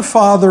God the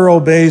Father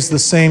obeys the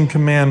same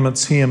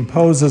commandments He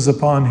imposes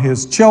upon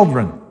His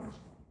children,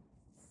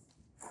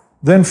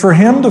 then for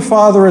Him to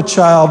father a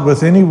child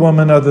with any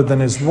woman other than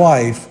His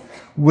wife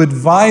would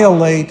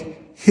violate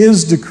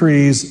His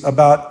decrees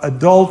about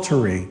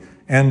adultery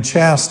and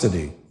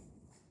chastity.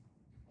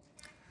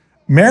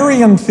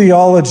 Marian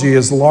theology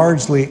is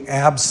largely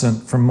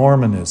absent from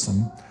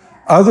Mormonism,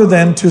 other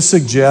than to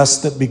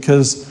suggest that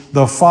because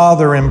the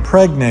Father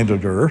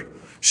impregnated her,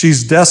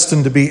 she's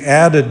destined to be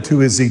added to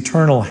His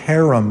eternal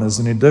harem as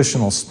an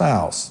additional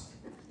spouse.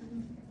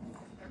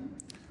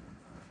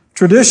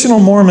 Traditional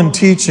Mormon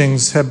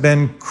teachings have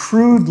been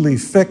crudely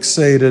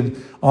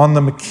fixated on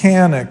the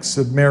mechanics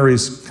of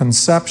Mary's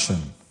conception.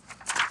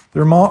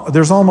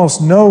 There's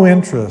almost no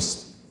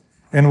interest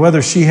in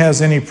whether she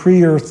has any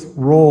pre-earth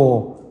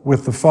role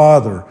with the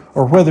Father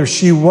or whether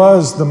she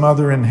was the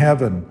Mother in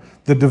heaven,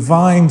 the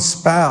divine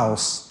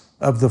spouse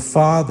of the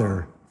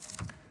Father,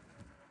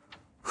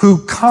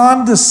 who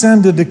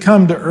condescended to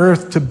come to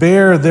earth to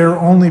bear their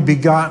only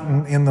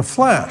begotten in the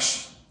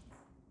flesh.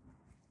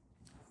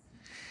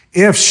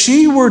 If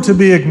she were to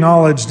be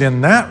acknowledged in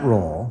that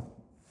role,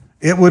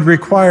 it would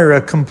require a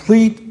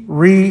complete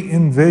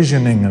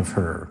re-envisioning of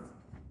her.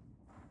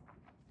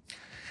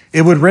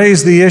 It would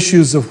raise the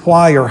issues of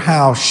why or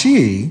how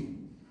she,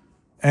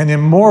 an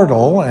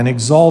immortal and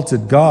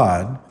exalted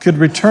God, could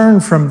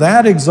return from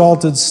that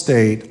exalted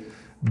state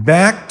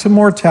back to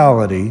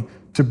mortality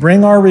to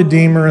bring our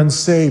Redeemer and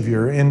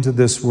Savior into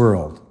this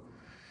world.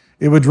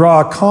 It would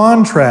draw a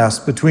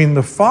contrast between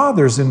the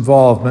Father's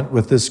involvement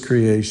with this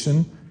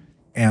creation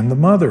and the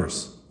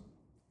Mother's.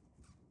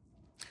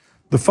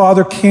 The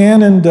Father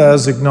can and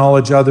does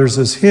acknowledge others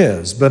as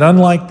His, but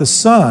unlike the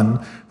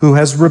Son, who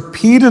has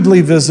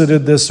repeatedly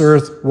visited this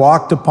earth,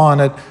 walked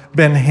upon it,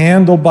 been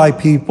handled by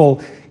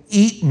people,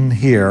 eaten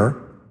here,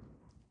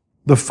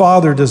 The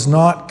Father does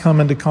not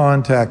come into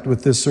contact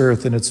with this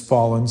earth in its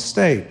fallen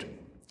state.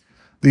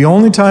 The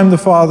only time the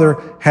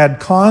Father had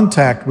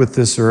contact with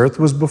this earth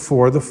was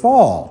before the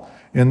fall,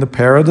 in the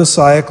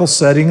paradisiacal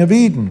setting of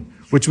Eden,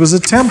 which was a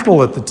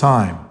temple at the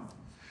time.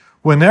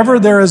 Whenever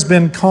there has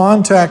been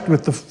contact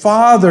with the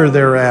Father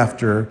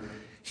thereafter,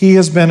 he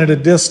has been at a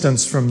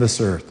distance from this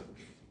earth.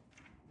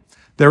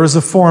 There is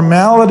a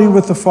formality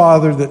with the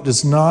Father that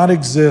does not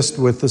exist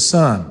with the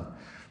Son.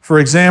 For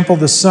example,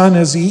 the Son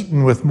has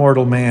eaten with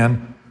mortal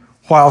man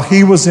while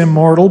he was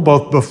immortal,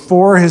 both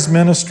before his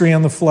ministry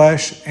in the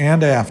flesh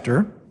and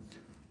after.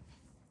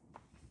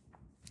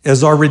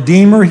 As our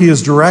Redeemer, he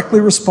is directly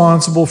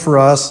responsible for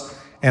us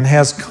and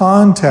has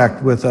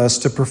contact with us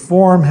to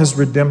perform his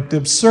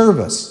redemptive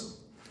service.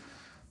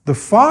 The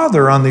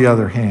Father, on the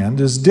other hand,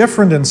 is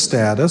different in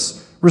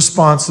status,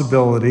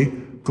 responsibility,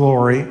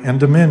 glory, and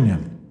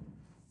dominion.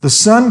 The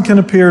Son can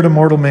appear to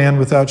mortal man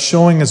without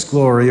showing his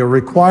glory or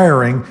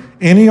requiring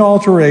any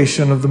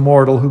alteration of the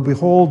mortal who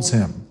beholds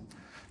him.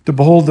 To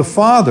behold the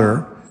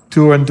Father,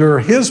 to endure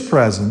his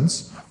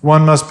presence,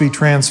 one must be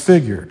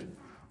transfigured.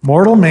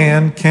 Mortal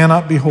man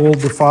cannot behold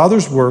the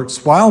Father's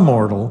works while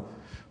mortal,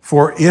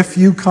 for if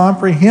you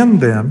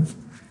comprehend them,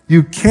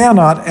 you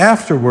cannot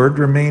afterward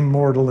remain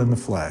mortal in the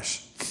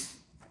flesh.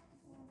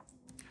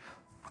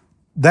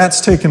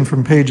 That's taken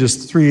from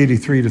pages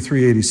 383 to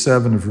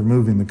 387 of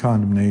Removing the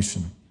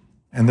Condemnation.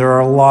 And there are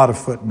a lot of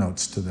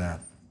footnotes to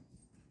that,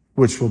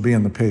 which will be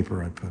in the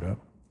paper I put up.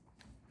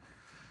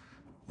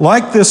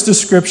 Like this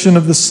description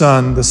of the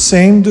Son, the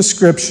same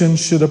description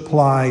should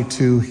apply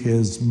to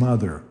his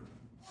mother.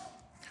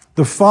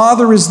 The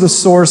Father is the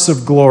source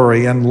of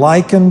glory and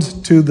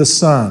likened to the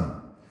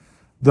Son.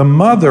 The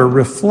mother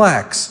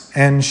reflects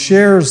and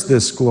shares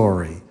this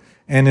glory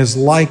and is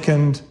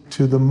likened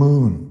to the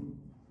moon.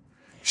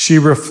 She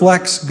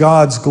reflects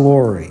God's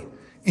glory,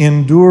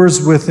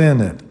 endures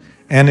within it,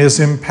 and is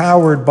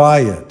empowered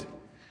by it.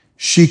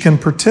 She can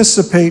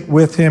participate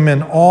with him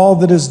in all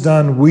that is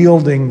done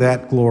wielding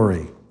that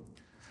glory.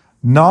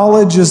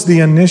 Knowledge is the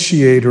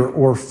initiator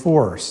or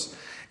force,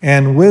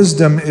 and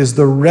wisdom is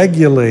the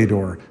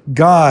regulator,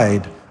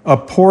 guide,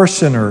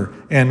 apportioner,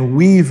 and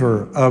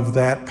weaver of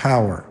that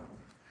power.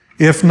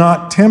 If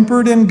not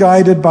tempered and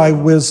guided by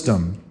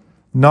wisdom,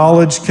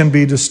 knowledge can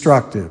be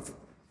destructive.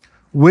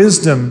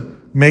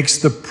 Wisdom makes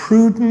the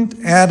prudent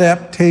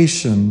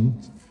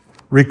adaptation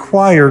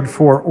required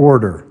for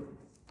order.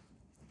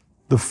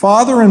 The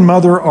Father and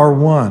Mother are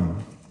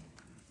one,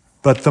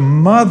 but the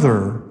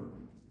Mother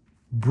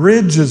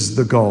bridges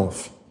the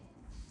gulf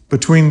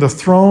between the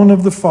throne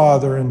of the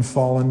Father and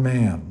fallen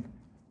man.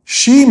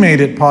 She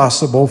made it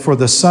possible for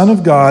the Son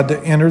of God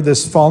to enter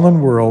this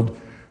fallen world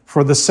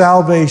for the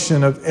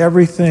salvation of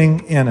everything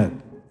in it.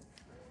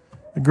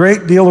 A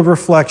great deal of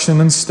reflection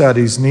and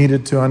studies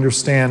needed to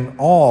understand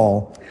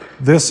all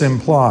this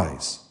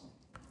implies.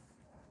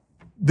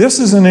 This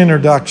is an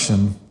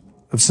introduction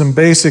of some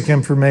basic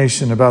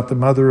information about the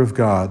Mother of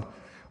God,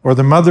 or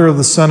the Mother of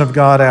the Son of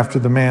God after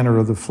the manner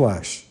of the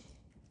flesh.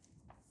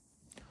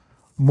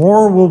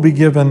 More will be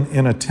given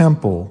in a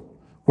temple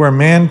where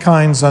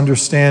mankind's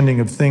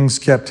understanding of things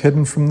kept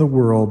hidden from the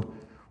world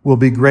will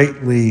be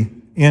greatly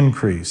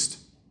increased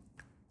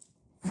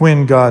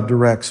when God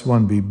directs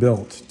one be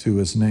built to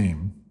his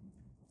name.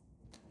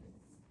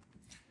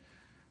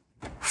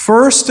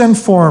 First and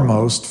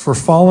foremost, for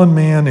fallen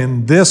man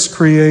in this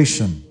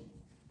creation,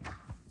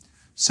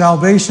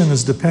 salvation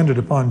is dependent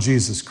upon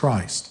Jesus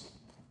Christ.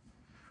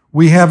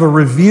 We have a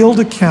revealed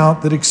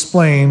account that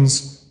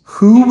explains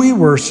who we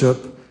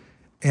worship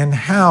and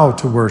how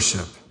to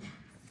worship.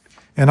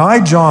 And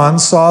I, John,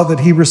 saw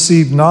that he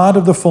received not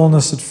of the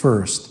fullness at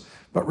first,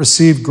 but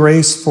received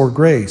grace for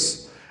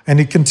grace. And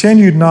he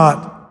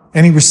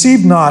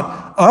received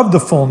not of the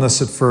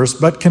fullness at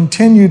first, but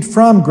continued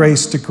from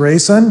grace to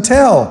grace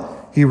until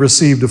he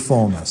received a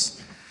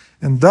fullness.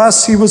 And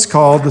thus he was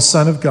called the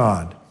Son of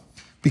God,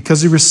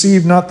 because he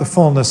received not the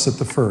fullness at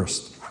the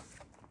first.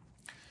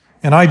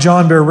 And I,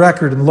 John, bear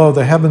record, and lo,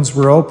 the heavens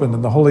were opened,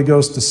 and the Holy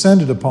Ghost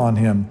descended upon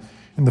him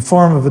in the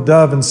form of a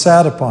dove and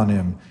sat upon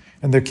him.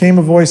 And there came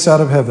a voice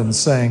out of heaven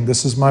saying,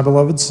 "This is my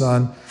beloved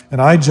Son."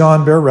 And I,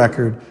 John, bear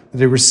record that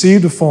he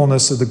received the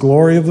fullness of the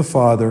glory of the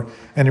Father,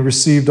 and he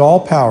received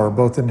all power,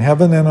 both in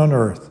heaven and on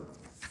earth.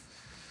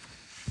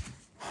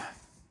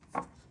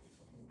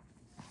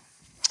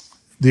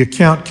 The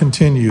account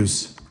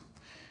continues.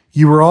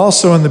 You were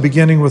also in the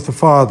beginning with the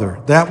Father,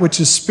 that which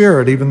is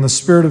spirit, even the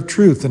Spirit of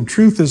truth. And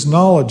truth is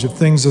knowledge of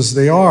things as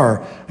they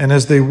are, and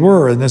as they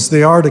were, and as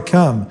they are to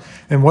come.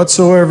 And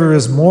whatsoever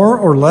is more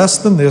or less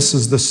than this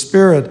is the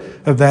spirit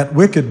of that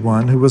wicked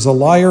one who was a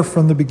liar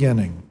from the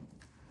beginning.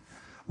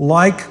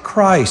 Like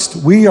Christ,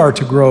 we are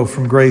to grow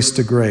from grace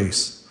to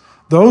grace.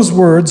 Those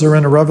words are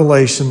in a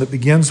revelation that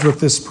begins with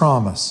this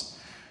promise.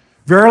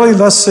 Verily,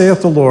 thus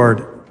saith the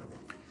Lord,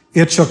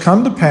 it shall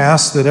come to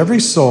pass that every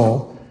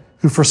soul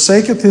who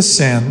forsaketh his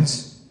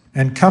sins,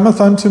 and cometh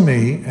unto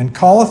me, and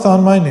calleth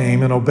on my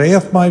name, and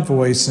obeyeth my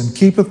voice, and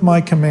keepeth my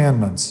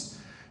commandments,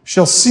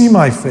 shall see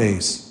my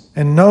face,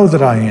 and know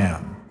that I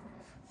am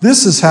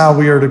This is how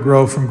we are to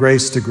grow from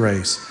grace to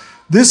grace.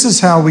 This is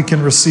how we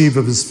can receive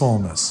of his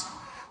fullness.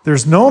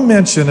 There's no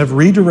mention of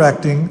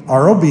redirecting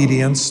our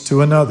obedience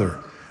to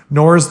another,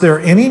 nor is there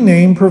any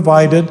name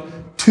provided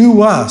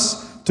to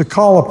us to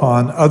call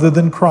upon other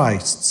than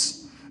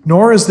Christ's,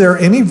 nor is there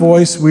any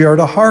voice we are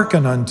to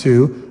hearken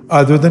unto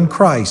other than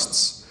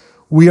Christ's.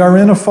 We are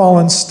in a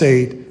fallen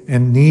state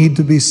and need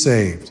to be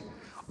saved.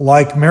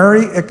 Like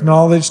Mary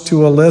acknowledged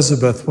to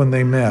Elizabeth when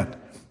they met,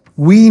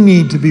 we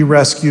need to be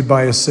rescued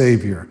by a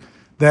Savior.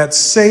 That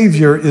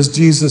Savior is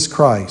Jesus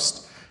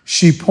Christ.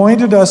 She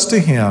pointed us to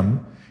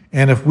him,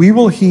 and if we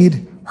will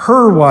heed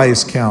her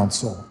wise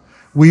counsel,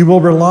 we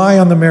will rely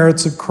on the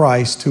merits of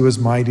Christ, who is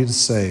mighty to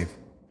save.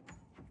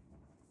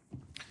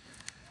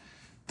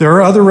 There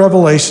are other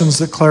revelations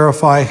that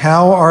clarify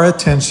how our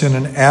attention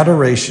and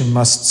adoration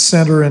must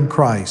center in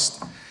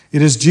Christ.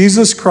 It is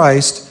Jesus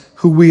Christ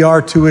who we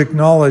are to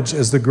acknowledge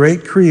as the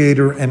great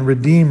creator and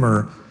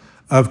redeemer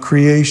of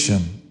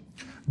creation.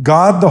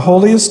 God, the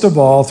holiest of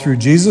all, through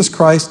Jesus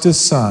Christ his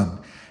Son,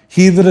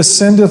 he that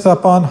ascendeth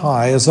up on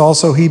high, as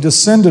also he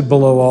descended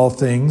below all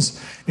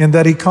things, in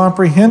that he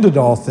comprehended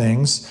all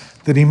things,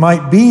 that he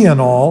might be in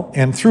all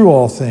and through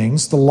all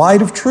things the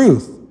light of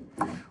truth,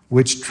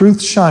 which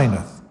truth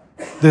shineth.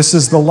 This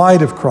is the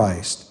light of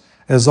Christ,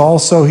 as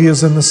also he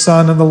is in the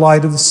sun and the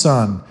light of the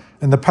sun,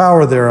 and the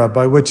power thereof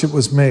by which it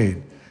was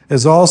made.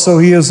 As also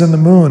he is in the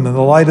moon and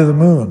the light of the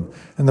moon,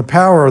 and the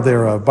power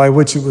thereof by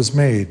which it was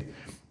made.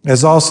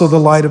 As also the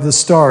light of the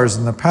stars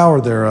and the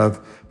power thereof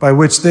by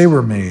which they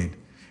were made.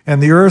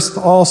 And the earth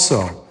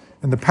also,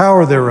 and the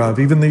power thereof,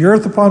 even the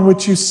earth upon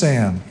which you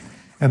stand.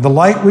 And the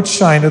light which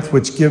shineth,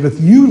 which giveth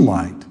you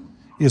light,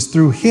 is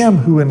through him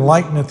who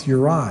enlighteneth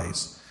your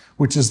eyes,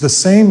 which is the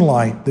same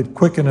light that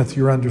quickeneth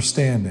your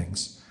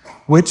understandings,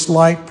 which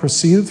light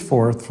proceedeth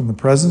forth from the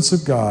presence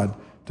of God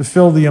to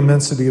fill the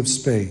immensity of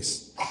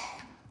space.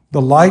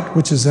 The light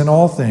which is in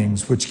all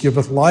things, which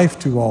giveth life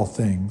to all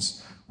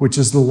things, which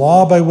is the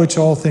law by which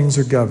all things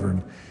are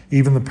governed,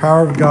 even the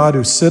power of God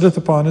who sitteth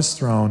upon his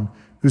throne,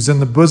 who's in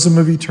the bosom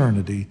of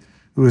eternity,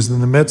 who is in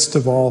the midst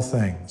of all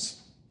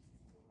things.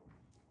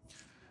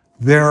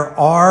 There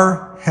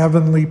are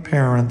heavenly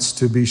parents,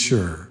 to be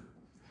sure.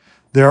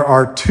 There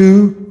are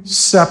two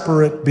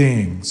separate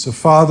beings, a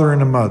father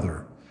and a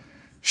mother.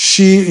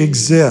 She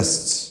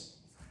exists,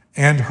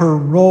 and her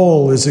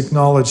role is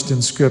acknowledged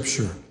in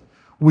Scripture.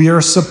 We are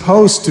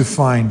supposed to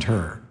find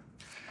her.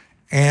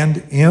 And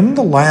in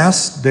the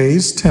last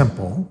days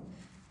temple,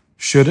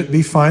 should it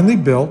be finally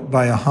built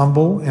by a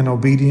humble and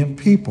obedient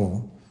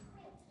people,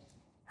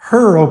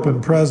 her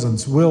open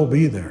presence will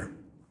be there.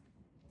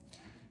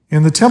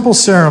 In the temple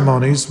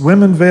ceremonies,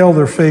 women veil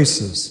their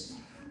faces.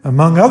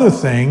 Among other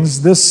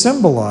things, this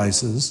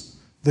symbolizes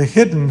the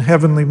hidden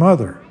Heavenly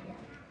Mother.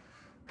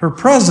 Her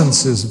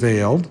presence is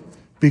veiled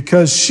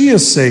because she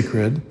is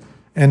sacred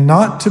and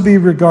not to be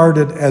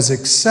regarded as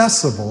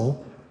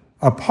accessible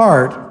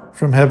apart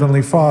from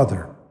Heavenly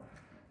Father.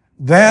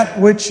 That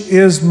which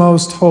is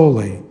most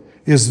holy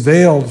is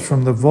veiled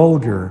from the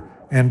vulgar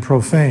and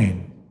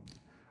profane.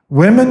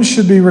 Women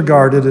should be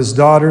regarded as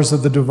daughters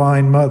of the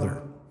Divine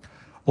Mother.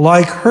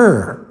 Like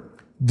her,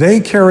 they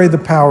carry the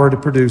power to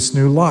produce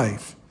new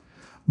life.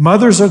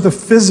 Mothers are the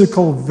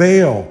physical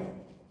veil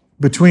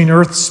between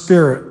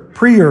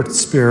pre-earth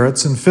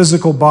spirits and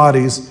physical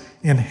bodies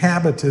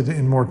inhabited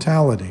in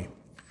mortality.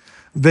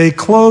 They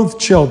clothe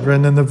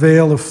children in the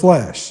veil of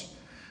flesh.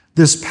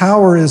 This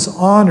power is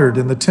honored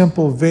in the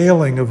temple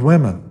veiling of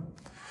women.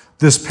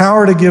 This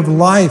power to give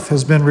life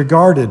has been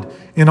regarded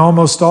in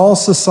almost all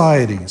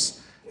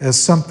societies as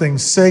something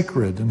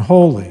sacred and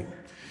holy.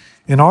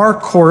 In our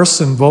coarse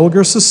and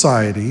vulgar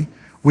society,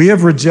 we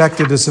have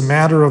rejected as a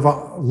matter of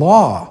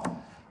law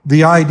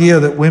the idea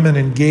that women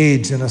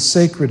engage in a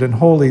sacred and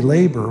holy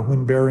labor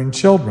when bearing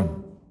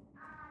children.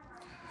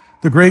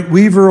 The great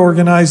weaver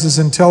organizes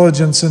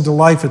intelligence into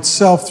life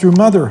itself through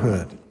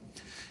motherhood.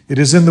 It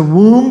is in the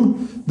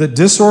womb that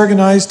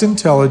disorganized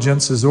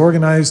intelligence is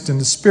organized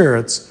into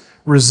spirits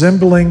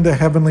resembling the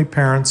heavenly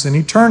parents in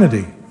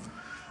eternity.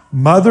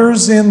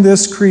 Mothers in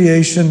this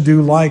creation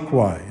do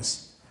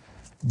likewise.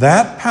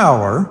 That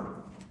power,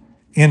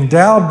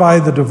 endowed by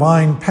the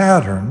divine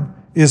pattern,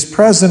 is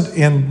present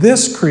in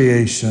this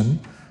creation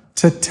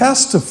to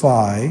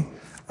testify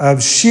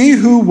of she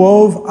who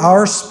wove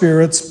our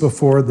spirits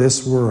before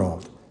this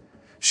world.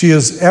 She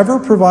is ever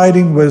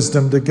providing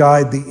wisdom to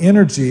guide the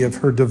energy of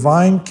her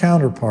divine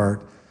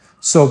counterpart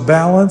so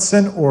balance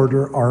and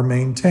order are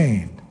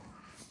maintained.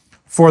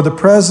 For the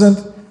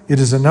present, it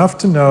is enough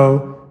to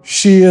know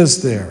she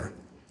is there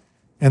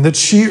and that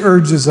she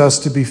urges us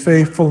to be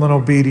faithful and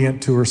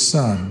obedient to her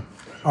Son,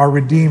 our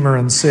Redeemer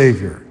and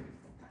Savior.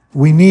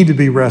 We need to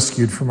be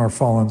rescued from our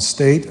fallen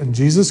state, and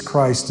Jesus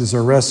Christ is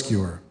our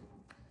rescuer.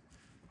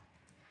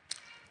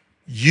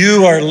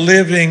 You are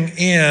living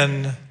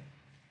in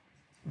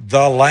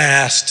the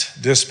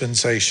last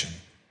dispensation.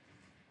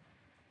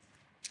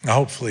 Now,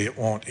 hopefully it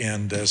won't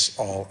end as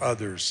all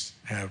others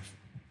have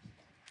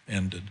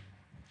ended.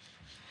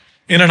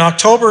 In an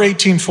October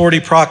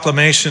 1840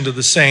 proclamation to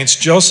the saints,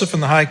 Joseph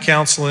and the High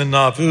Council in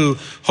Nauvoo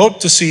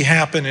hoped to see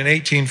happen in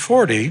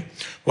 1840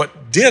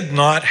 what did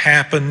not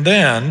happen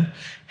then,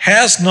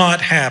 has not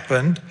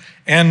happened,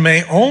 and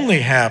may only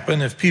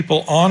happen if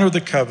people honor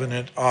the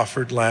covenant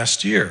offered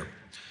last year.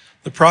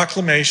 The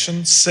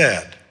proclamation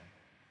said,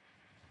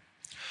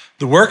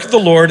 "The work of the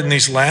Lord in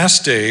these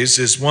last days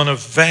is one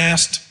of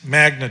vast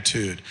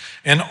magnitude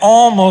and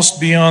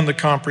almost beyond the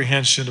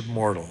comprehension of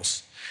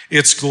mortals.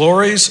 Its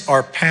glories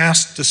are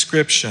past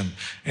description,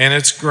 and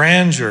its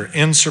grandeur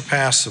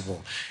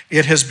insurpassable.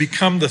 It has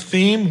become the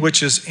theme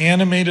which has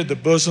animated the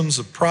bosoms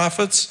of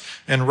prophets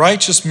and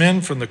righteous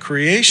men from the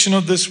creation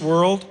of this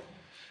world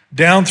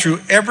down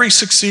through every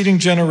succeeding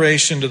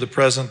generation to the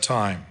present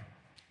time.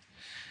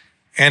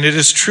 And it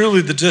is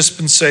truly the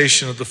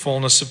dispensation of the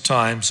fullness of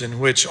times in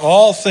which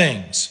all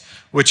things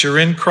which are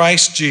in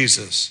Christ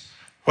Jesus,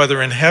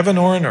 whether in heaven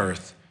or in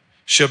earth,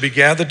 shall be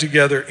gathered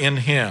together in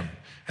him.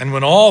 And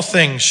when all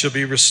things shall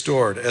be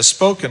restored, as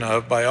spoken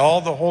of by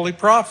all the holy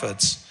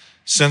prophets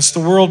since the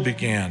world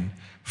began,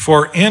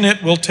 for in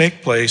it will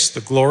take place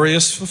the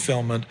glorious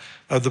fulfillment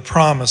of the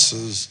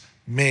promises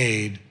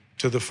made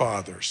to the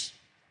fathers."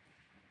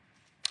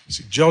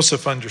 See,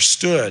 Joseph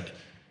understood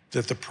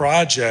that the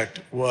project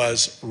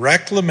was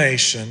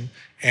reclamation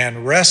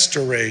and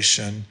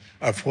restoration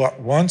of what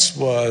once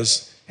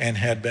was and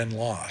had been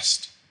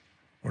lost.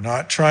 We're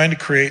not trying to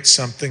create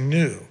something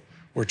new.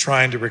 We're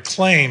trying to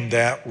reclaim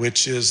that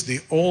which is the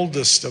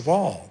oldest of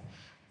all,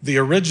 the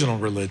original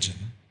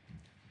religion.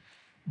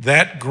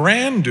 That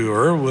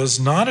grandeur was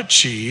not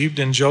achieved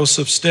in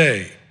Joseph's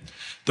day.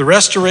 The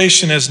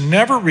restoration has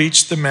never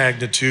reached the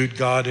magnitude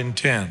God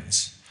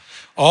intends.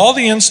 All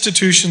the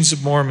institutions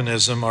of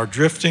Mormonism are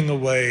drifting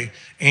away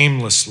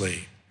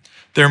aimlessly.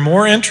 They're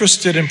more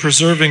interested in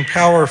preserving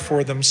power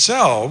for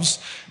themselves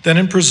than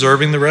in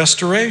preserving the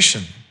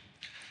restoration.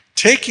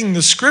 Taking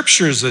the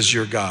scriptures as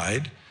your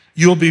guide,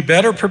 you'll be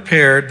better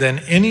prepared than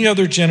any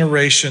other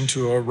generation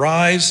to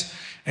arise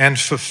and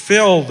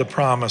fulfill the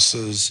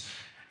promises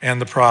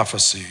and the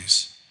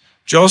prophecies.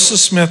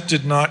 Joseph Smith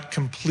did not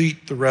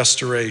complete the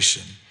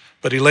restoration,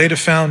 but he laid a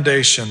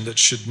foundation that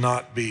should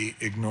not be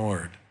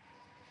ignored.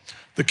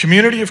 The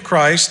Community of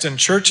Christ and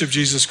Church of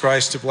Jesus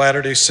Christ of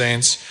Latter-day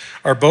Saints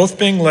are both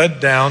being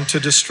led down to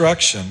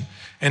destruction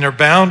and are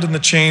bound in the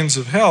chains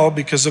of hell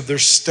because of their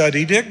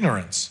studied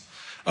ignorance.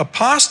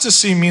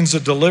 Apostasy means a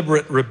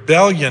deliberate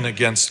rebellion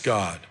against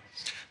God.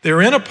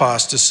 They're in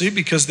apostasy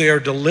because they are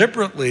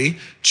deliberately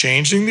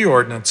changing the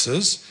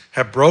ordinances,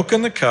 have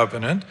broken the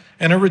covenant,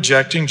 and are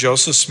rejecting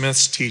Joseph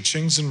Smith's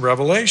teachings and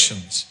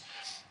revelations.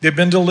 They've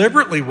been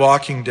deliberately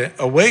walking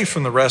away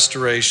from the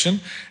restoration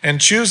and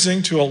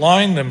choosing to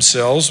align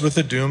themselves with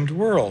a doomed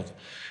world.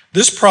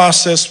 This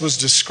process was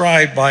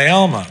described by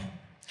Alma.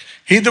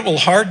 "He that will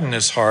harden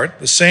his heart,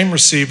 the same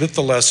receiveth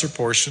the lesser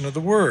portion of the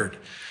word.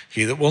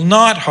 He that will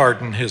not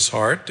harden his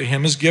heart, to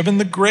him is given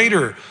the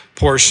greater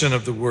portion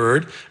of the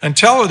word,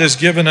 until it is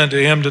given unto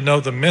him to know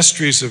the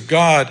mysteries of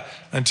God,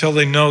 until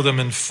they know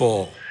them in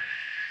full.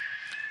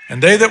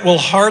 And they that will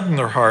harden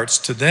their hearts,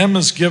 to them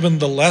is given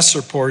the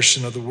lesser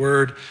portion of the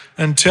word,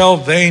 until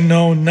they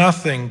know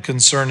nothing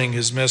concerning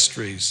his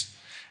mysteries.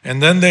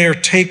 And then they are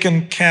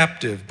taken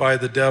captive by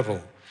the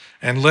devil,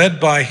 and led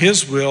by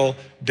his will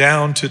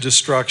down to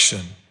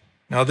destruction."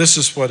 Now this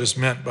is what is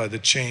meant by the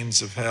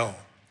chains of hell.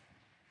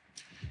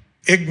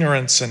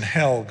 Ignorance and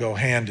hell go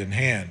hand in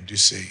hand, you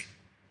see.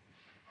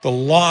 The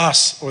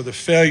loss or the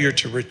failure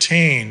to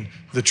retain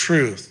the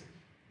truth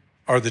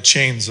are the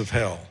chains of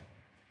hell.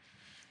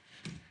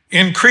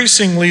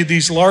 Increasingly,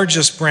 these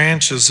largest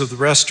branches of the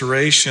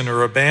restoration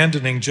are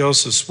abandoning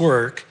Joseph's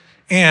work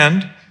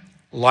and,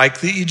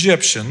 like the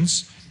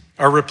Egyptians,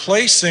 are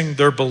replacing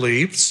their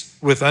beliefs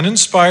with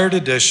uninspired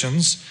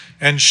additions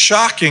and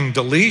shocking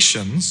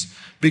deletions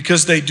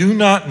because they do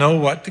not know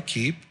what to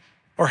keep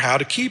or how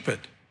to keep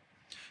it.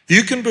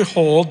 You can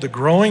behold the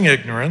growing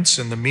ignorance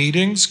in the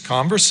meetings,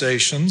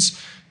 conversations,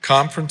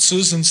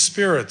 conferences, and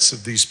spirits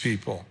of these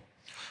people.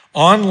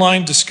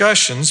 Online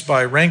discussions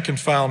by rank and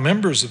file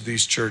members of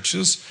these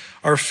churches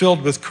are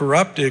filled with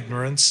corrupt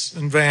ignorance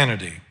and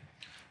vanity.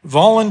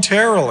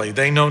 Voluntarily,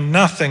 they know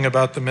nothing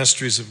about the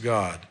mysteries of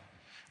God.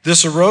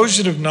 This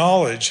erosion of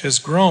knowledge has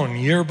grown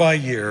year by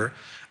year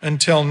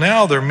until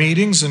now their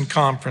meetings and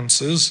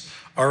conferences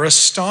are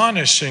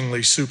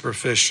astonishingly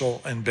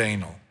superficial and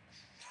banal.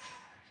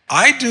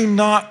 I do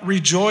not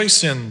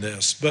rejoice in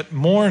this, but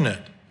mourn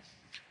it.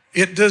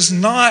 It does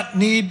not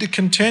need to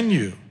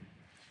continue.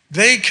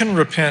 They can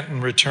repent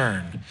and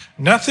return.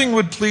 Nothing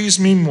would please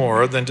me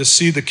more than to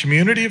see the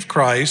Community of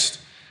Christ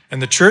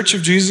and the Church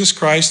of Jesus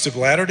Christ of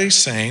Latter-day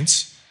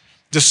Saints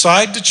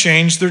decide to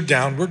change their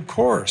downward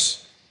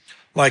course.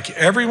 Like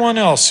everyone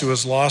else who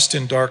is lost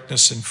in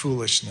darkness and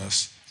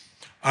foolishness,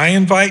 I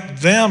invite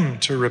them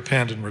to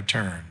repent and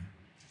return.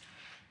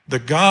 The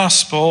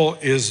gospel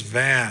is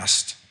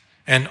vast,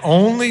 and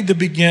only the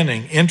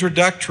beginning,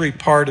 introductory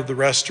part of the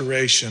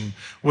restoration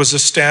was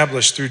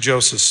established through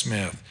Joseph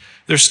Smith.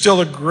 There's still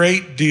a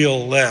great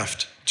deal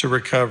left to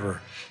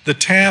recover. The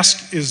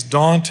task is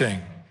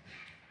daunting.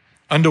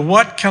 Unto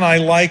what can I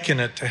liken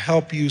it to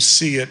help you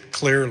see it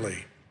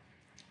clearly?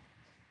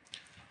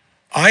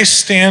 I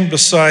stand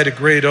beside a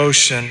great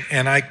ocean,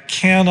 and I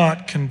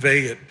cannot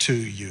convey it to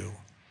you.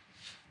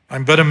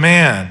 I'm but a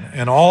man,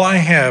 and all I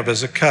have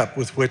is a cup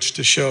with which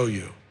to show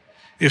you.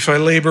 If I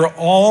labor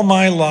all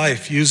my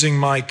life using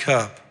my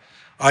cup,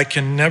 I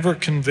can never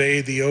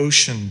convey the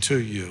ocean to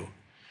you.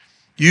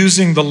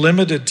 Using the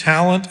limited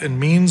talent and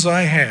means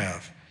I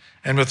have,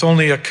 and with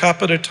only a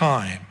cup at a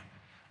time,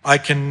 I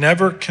can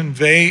never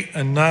convey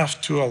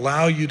enough to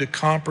allow you to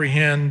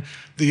comprehend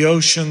the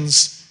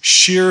ocean's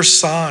sheer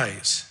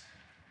size.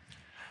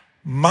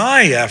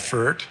 My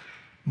effort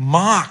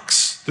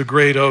mocks the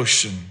great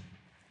ocean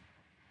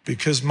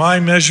because my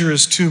measure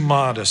is too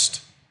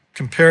modest,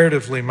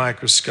 comparatively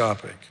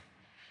microscopic.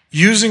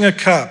 Using a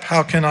cup,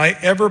 how can I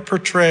ever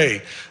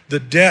portray the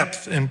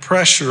depth and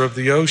pressure of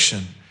the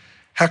ocean?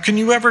 How can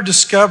you ever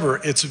discover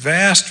its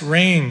vast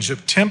range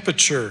of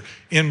temperature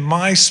in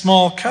my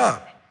small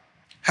cup?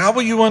 How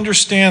will you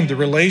understand the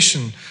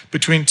relation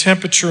between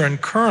temperature and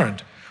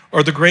current,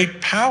 or the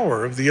great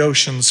power of the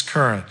ocean's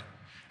current?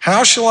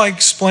 How shall I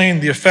explain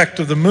the effect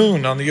of the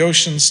moon on the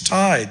ocean's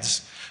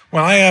tides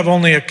when I have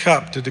only a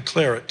cup to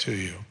declare it to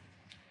you?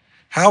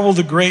 How will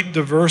the great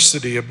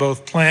diversity of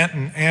both plant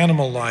and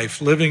animal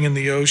life living in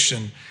the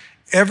ocean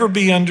ever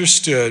be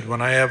understood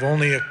when I have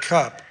only a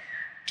cup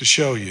to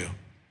show you?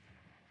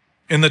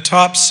 In the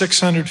top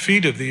 600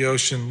 feet of the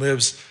ocean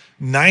lives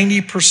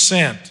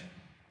 90%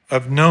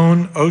 of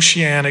known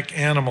oceanic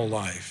animal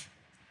life,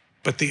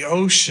 but the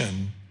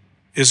ocean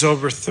is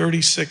over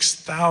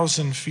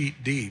 36,000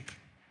 feet deep.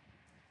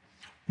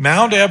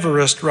 Mount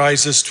Everest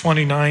rises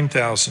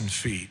 29,000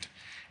 feet,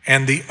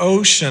 and the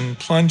ocean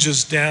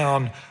plunges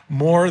down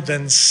more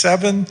than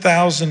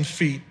 7,000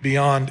 feet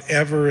beyond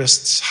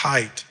Everest's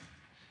height.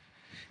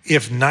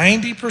 If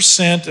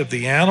 90% of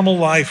the animal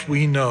life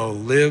we know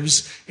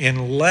lives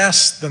in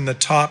less than the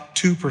top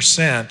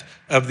 2%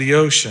 of the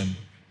ocean,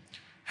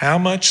 how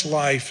much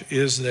life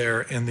is there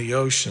in the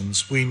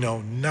oceans we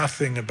know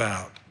nothing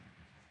about?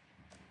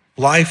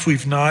 Life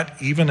we've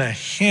not even a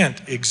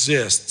hint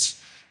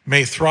exists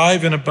may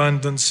thrive in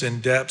abundance in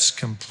depths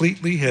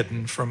completely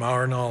hidden from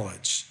our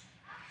knowledge.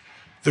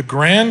 The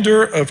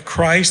grandeur of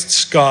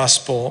Christ's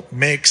gospel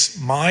makes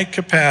my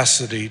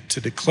capacity to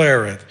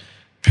declare it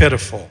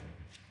pitiful.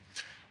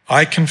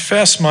 I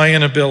confess my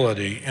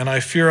inability, and I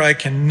fear I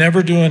can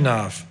never do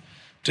enough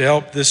to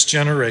help this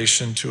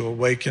generation to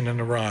awaken and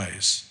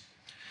arise.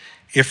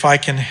 If I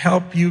can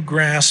help you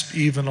grasp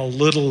even a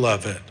little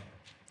of it,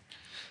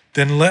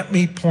 then let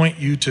me point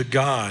you to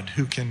God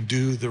who can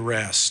do the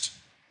rest.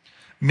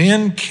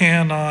 Men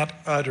cannot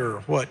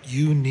utter what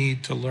you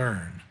need to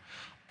learn.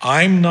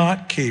 I'm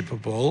not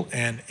capable,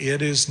 and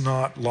it is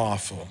not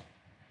lawful.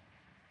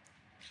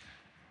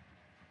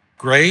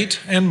 Great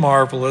and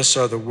marvelous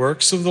are the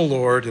works of the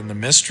Lord and the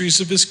mysteries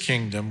of his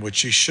kingdom,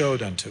 which he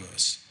showed unto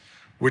us,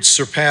 which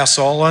surpass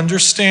all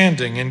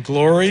understanding in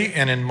glory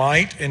and in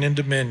might and in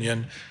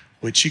dominion,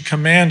 which he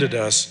commanded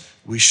us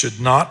we should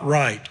not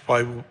write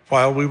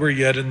while we were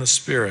yet in the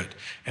Spirit,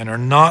 and are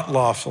not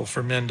lawful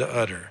for men to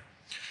utter.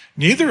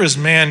 Neither is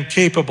man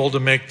capable to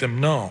make them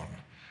known,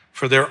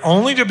 for they're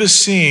only to be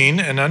seen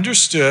and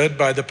understood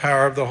by the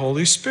power of the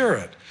Holy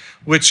Spirit,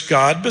 which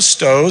God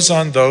bestows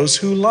on those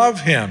who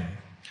love him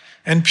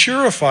and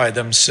purify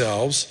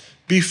themselves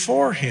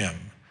before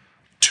him,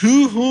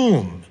 to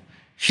whom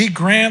he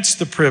grants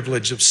the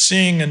privilege of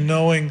seeing and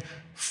knowing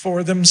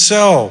for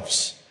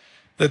themselves,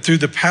 that through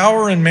the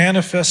power and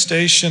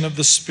manifestation of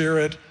the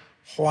Spirit,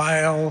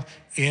 while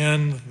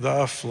in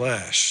the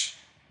flesh,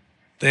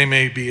 they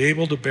may be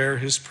able to bear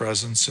his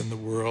presence in the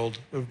world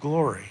of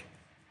glory.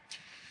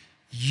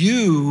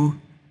 You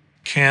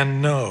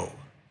can know.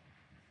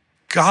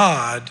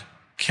 God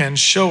can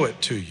show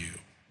it to you.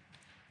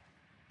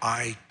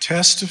 I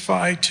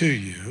testify to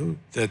you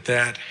that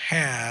that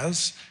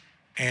has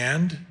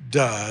and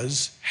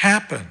does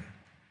happen.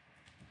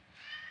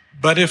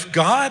 But if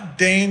God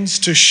deigns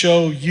to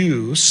show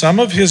you some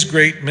of his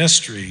great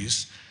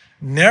mysteries,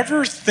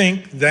 never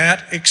think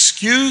that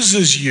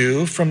excuses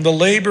you from the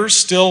labor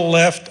still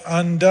left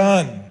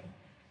undone.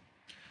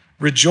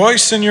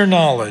 Rejoice in your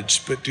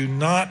knowledge, but do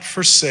not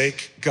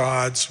forsake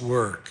God's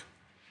work.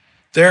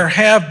 There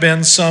have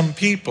been some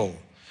people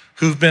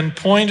who've been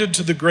pointed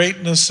to the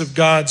greatness of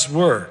God's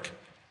work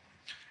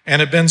and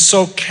have been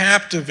so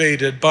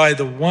captivated by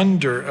the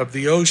wonder of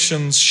the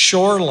ocean's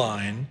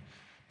shoreline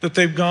that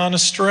they've gone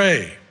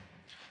astray.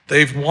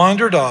 They've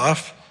wandered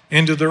off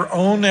into their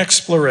own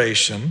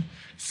exploration,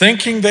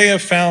 thinking they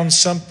have found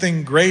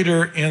something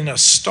greater in a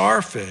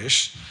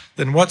starfish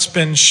than what's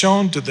been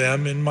shown to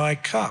them in my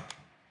cup.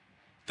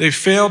 They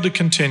failed to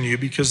continue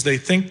because they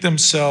think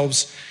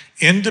themselves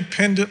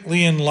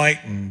independently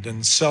enlightened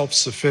and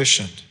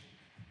self-sufficient.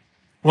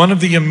 One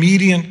of the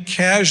immediate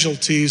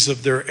casualties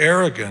of their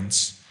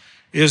arrogance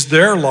is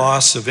their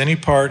loss of any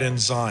part in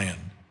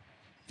Zion.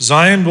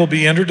 Zion will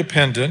be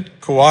interdependent,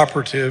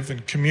 cooperative,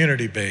 and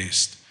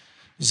community-based.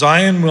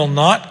 Zion will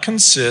not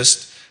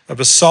consist of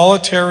a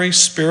solitary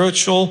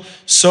spiritual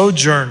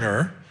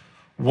sojourner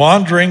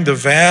wandering the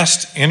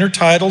vast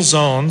intertidal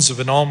zones of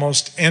an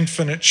almost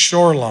infinite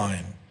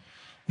shoreline.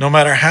 No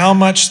matter how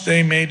much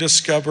they may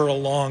discover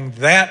along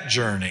that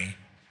journey,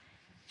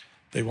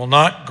 they will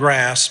not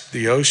grasp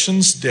the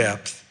ocean's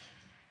depth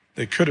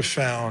they could have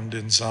found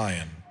in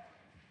Zion.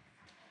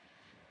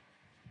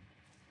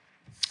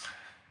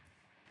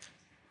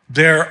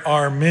 There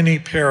are many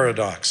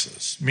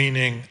paradoxes,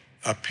 meaning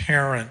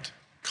apparent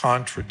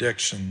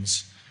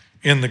contradictions,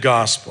 in the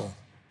gospel.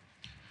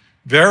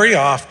 Very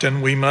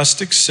often we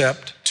must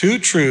accept two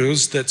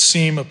truths that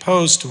seem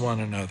opposed to one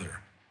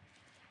another.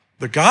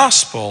 The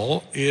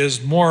gospel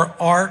is more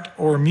art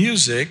or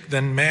music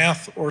than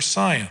math or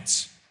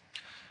science.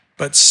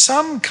 But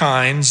some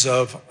kinds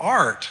of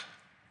art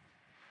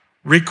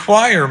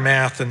require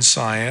math and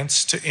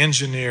science to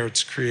engineer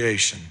its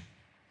creation.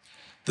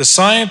 The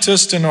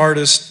scientist and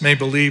artist may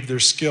believe their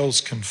skills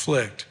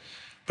conflict,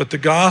 but the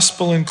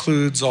gospel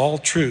includes all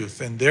truth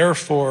and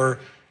therefore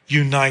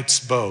unites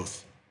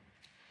both.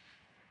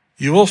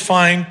 You will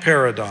find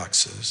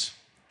paradoxes.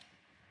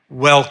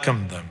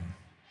 Welcome them.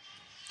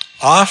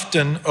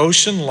 Often,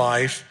 ocean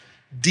life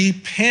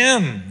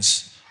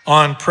depends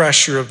on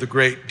pressure of the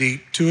great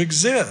deep to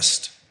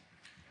exist.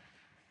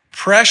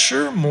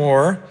 Pressure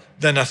more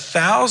than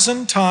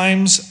 1,000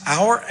 times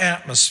our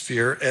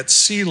atmosphere at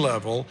sea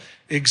level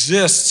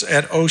exists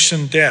at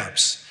ocean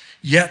depths,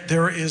 yet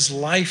there is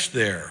life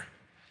there.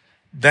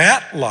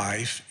 That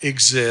life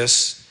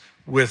exists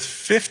with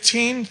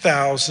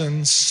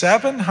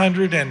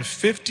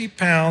 15,750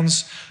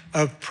 pounds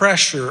of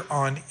pressure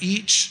on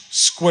each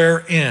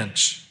square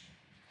inch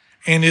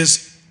and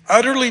is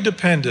utterly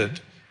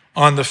dependent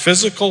on the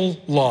physical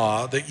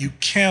law that you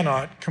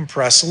cannot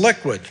compress a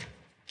liquid.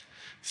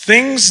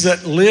 Things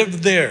that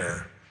live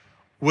there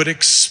would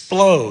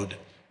explode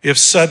if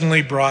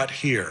suddenly brought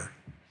here.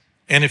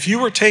 And if you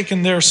were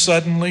taken there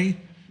suddenly,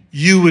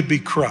 you would be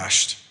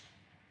crushed.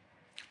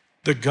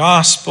 The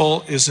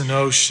gospel is an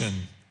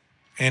ocean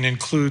and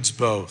includes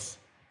both.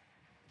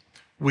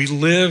 We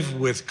live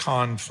with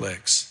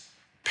conflicts,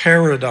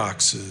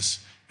 paradoxes,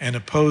 and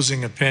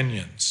opposing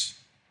opinions.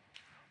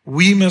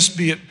 We must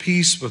be at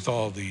peace with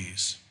all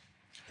these.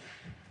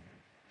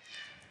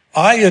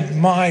 I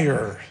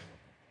admire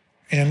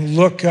and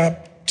look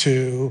up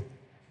to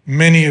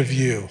many of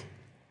you.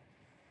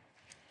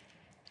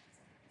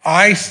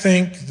 I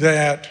think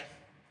that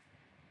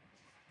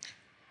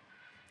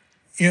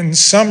in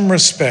some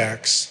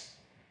respects,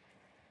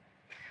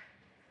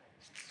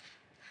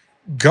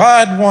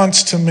 God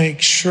wants to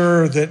make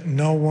sure that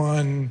no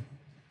one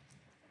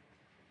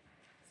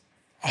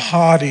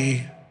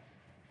haughty,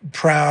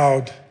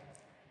 proud,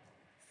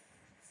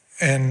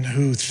 and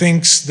who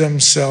thinks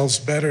themselves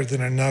better than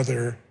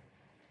another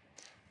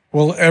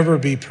will ever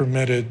be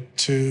permitted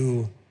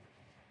to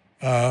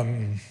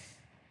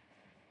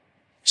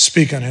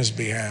speak on his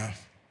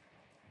behalf.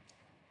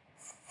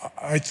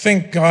 I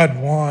think God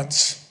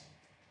wants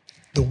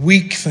the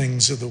weak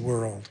things of the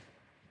world.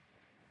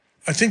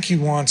 I think he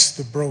wants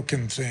the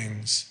broken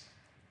things,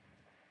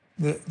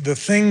 the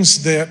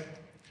things that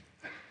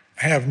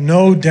have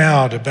no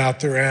doubt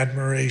about their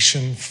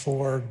admiration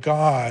for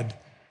God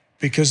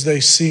because they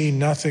see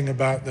nothing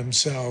about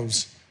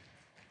themselves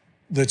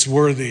that's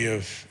worthy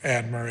of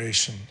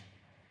admiration.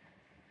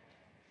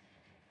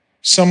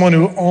 Someone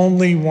who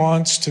only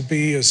wants to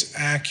be as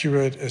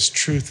accurate, as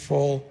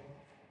truthful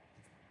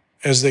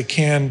as they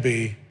can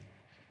be,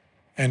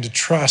 and to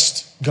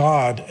trust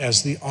God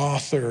as the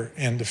author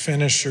and the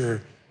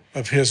finisher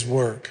of his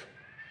work,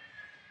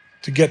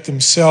 to get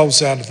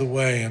themselves out of the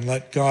way and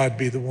let God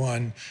be the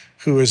one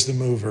who is the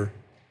mover.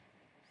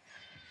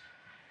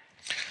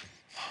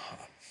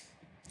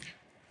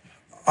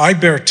 I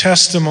bear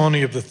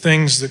testimony of the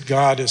things that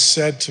God has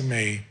said to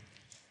me.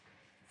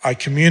 I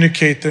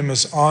communicate them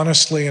as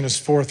honestly and as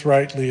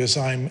forthrightly as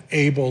I'm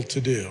able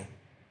to do,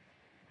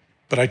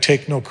 but I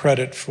take no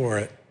credit for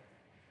it.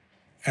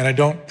 And I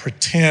don't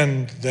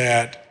pretend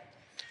that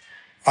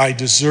I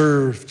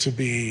deserve to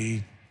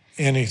be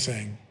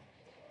anything.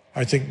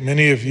 I think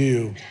many of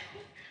you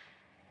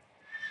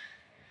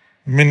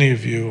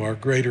are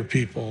greater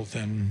people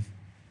than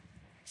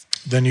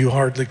you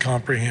hardly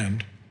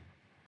comprehend.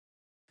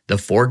 The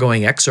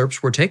foregoing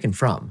excerpts were taken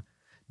from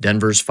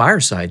Denver's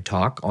Fireside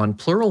Talk on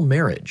Plural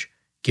Marriage,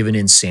 given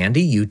in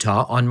Sandy,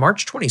 Utah on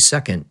March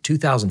 22,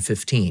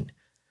 2015.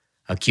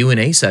 A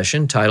Q&A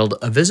session titled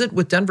A Visit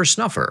with Denver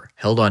Snuffer,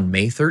 held on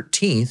May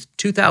 13,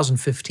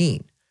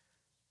 2015.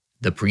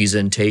 The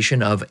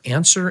presentation of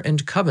Answer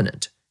and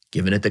Covenant,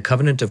 given at the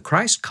Covenant of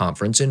Christ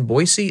Conference in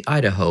Boise,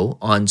 Idaho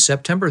on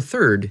September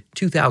 3,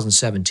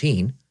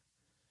 2017.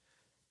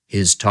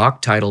 His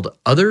talk titled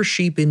Other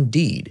Sheep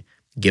Indeed,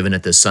 given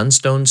at the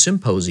Sunstone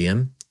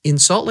Symposium in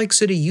Salt Lake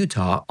City,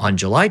 Utah on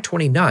July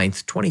 29,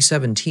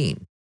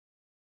 2017.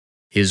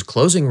 His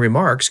closing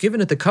remarks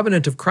given at the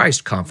Covenant of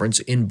Christ Conference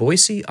in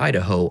Boise,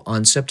 Idaho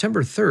on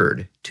September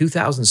 3,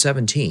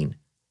 2017.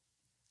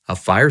 A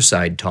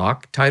fireside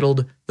talk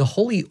titled The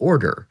Holy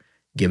Order,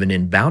 given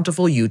in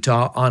Bountiful,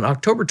 Utah on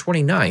October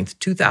 29,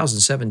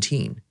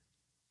 2017.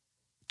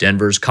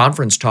 Denver's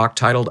conference talk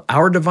titled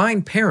Our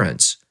Divine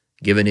Parents,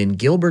 given in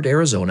Gilbert,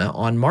 Arizona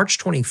on March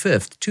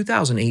 25,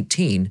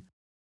 2018.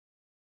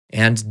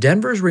 And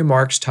Denver's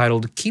remarks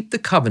titled Keep the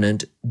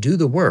Covenant, Do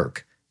the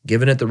Work,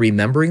 given at the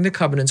Remembering the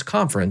Covenants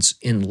Conference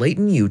in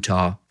Layton,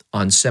 Utah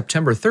on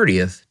September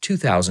 30,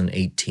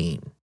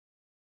 2018.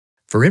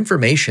 For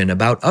information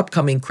about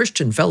upcoming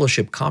Christian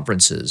Fellowship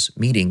conferences,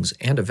 meetings,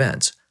 and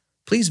events,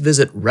 please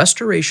visit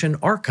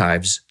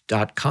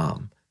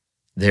restorationarchives.com.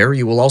 There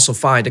you will also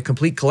find a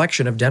complete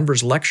collection of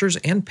Denver's lectures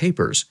and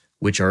papers,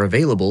 which are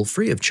available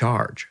free of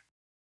charge.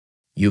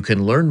 You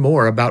can learn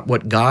more about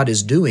what God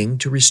is doing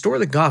to restore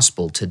the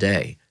gospel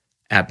today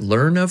at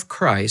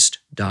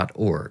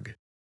learnofchrist.org.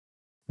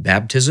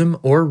 Baptism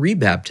or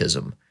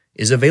rebaptism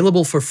is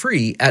available for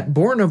free at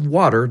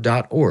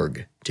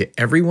bornofwater.org to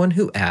everyone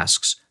who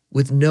asks,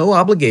 with no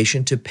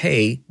obligation to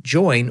pay,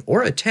 join,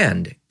 or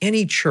attend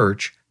any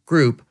church,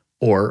 group,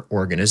 or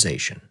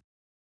organization.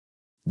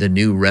 The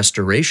new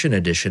Restoration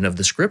edition of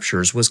the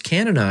Scriptures was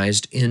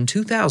canonized in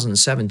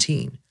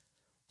 2017.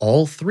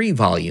 All 3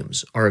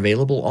 volumes are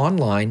available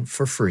online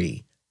for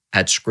free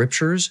at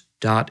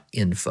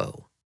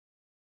scriptures.info.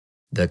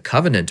 The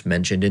covenant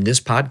mentioned in this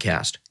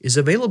podcast is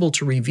available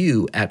to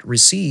review at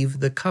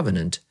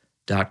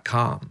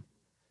receivethecovenant.com.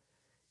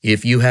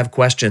 If you have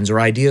questions or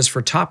ideas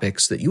for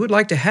topics that you would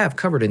like to have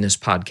covered in this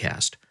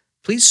podcast,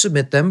 please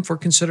submit them for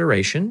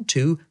consideration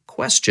to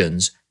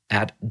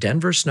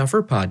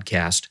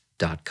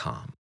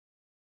questions@denversnufferpodcast.com.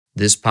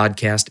 This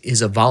podcast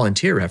is a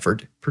volunteer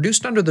effort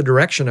produced under the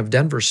direction of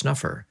Denver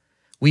Snuffer.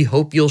 We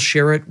hope you'll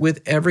share it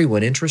with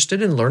everyone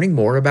interested in learning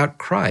more about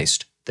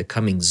Christ, the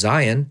coming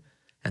Zion,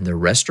 and the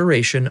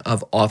restoration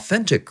of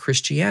authentic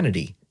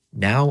Christianity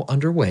now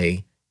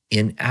underway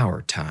in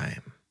our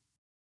time.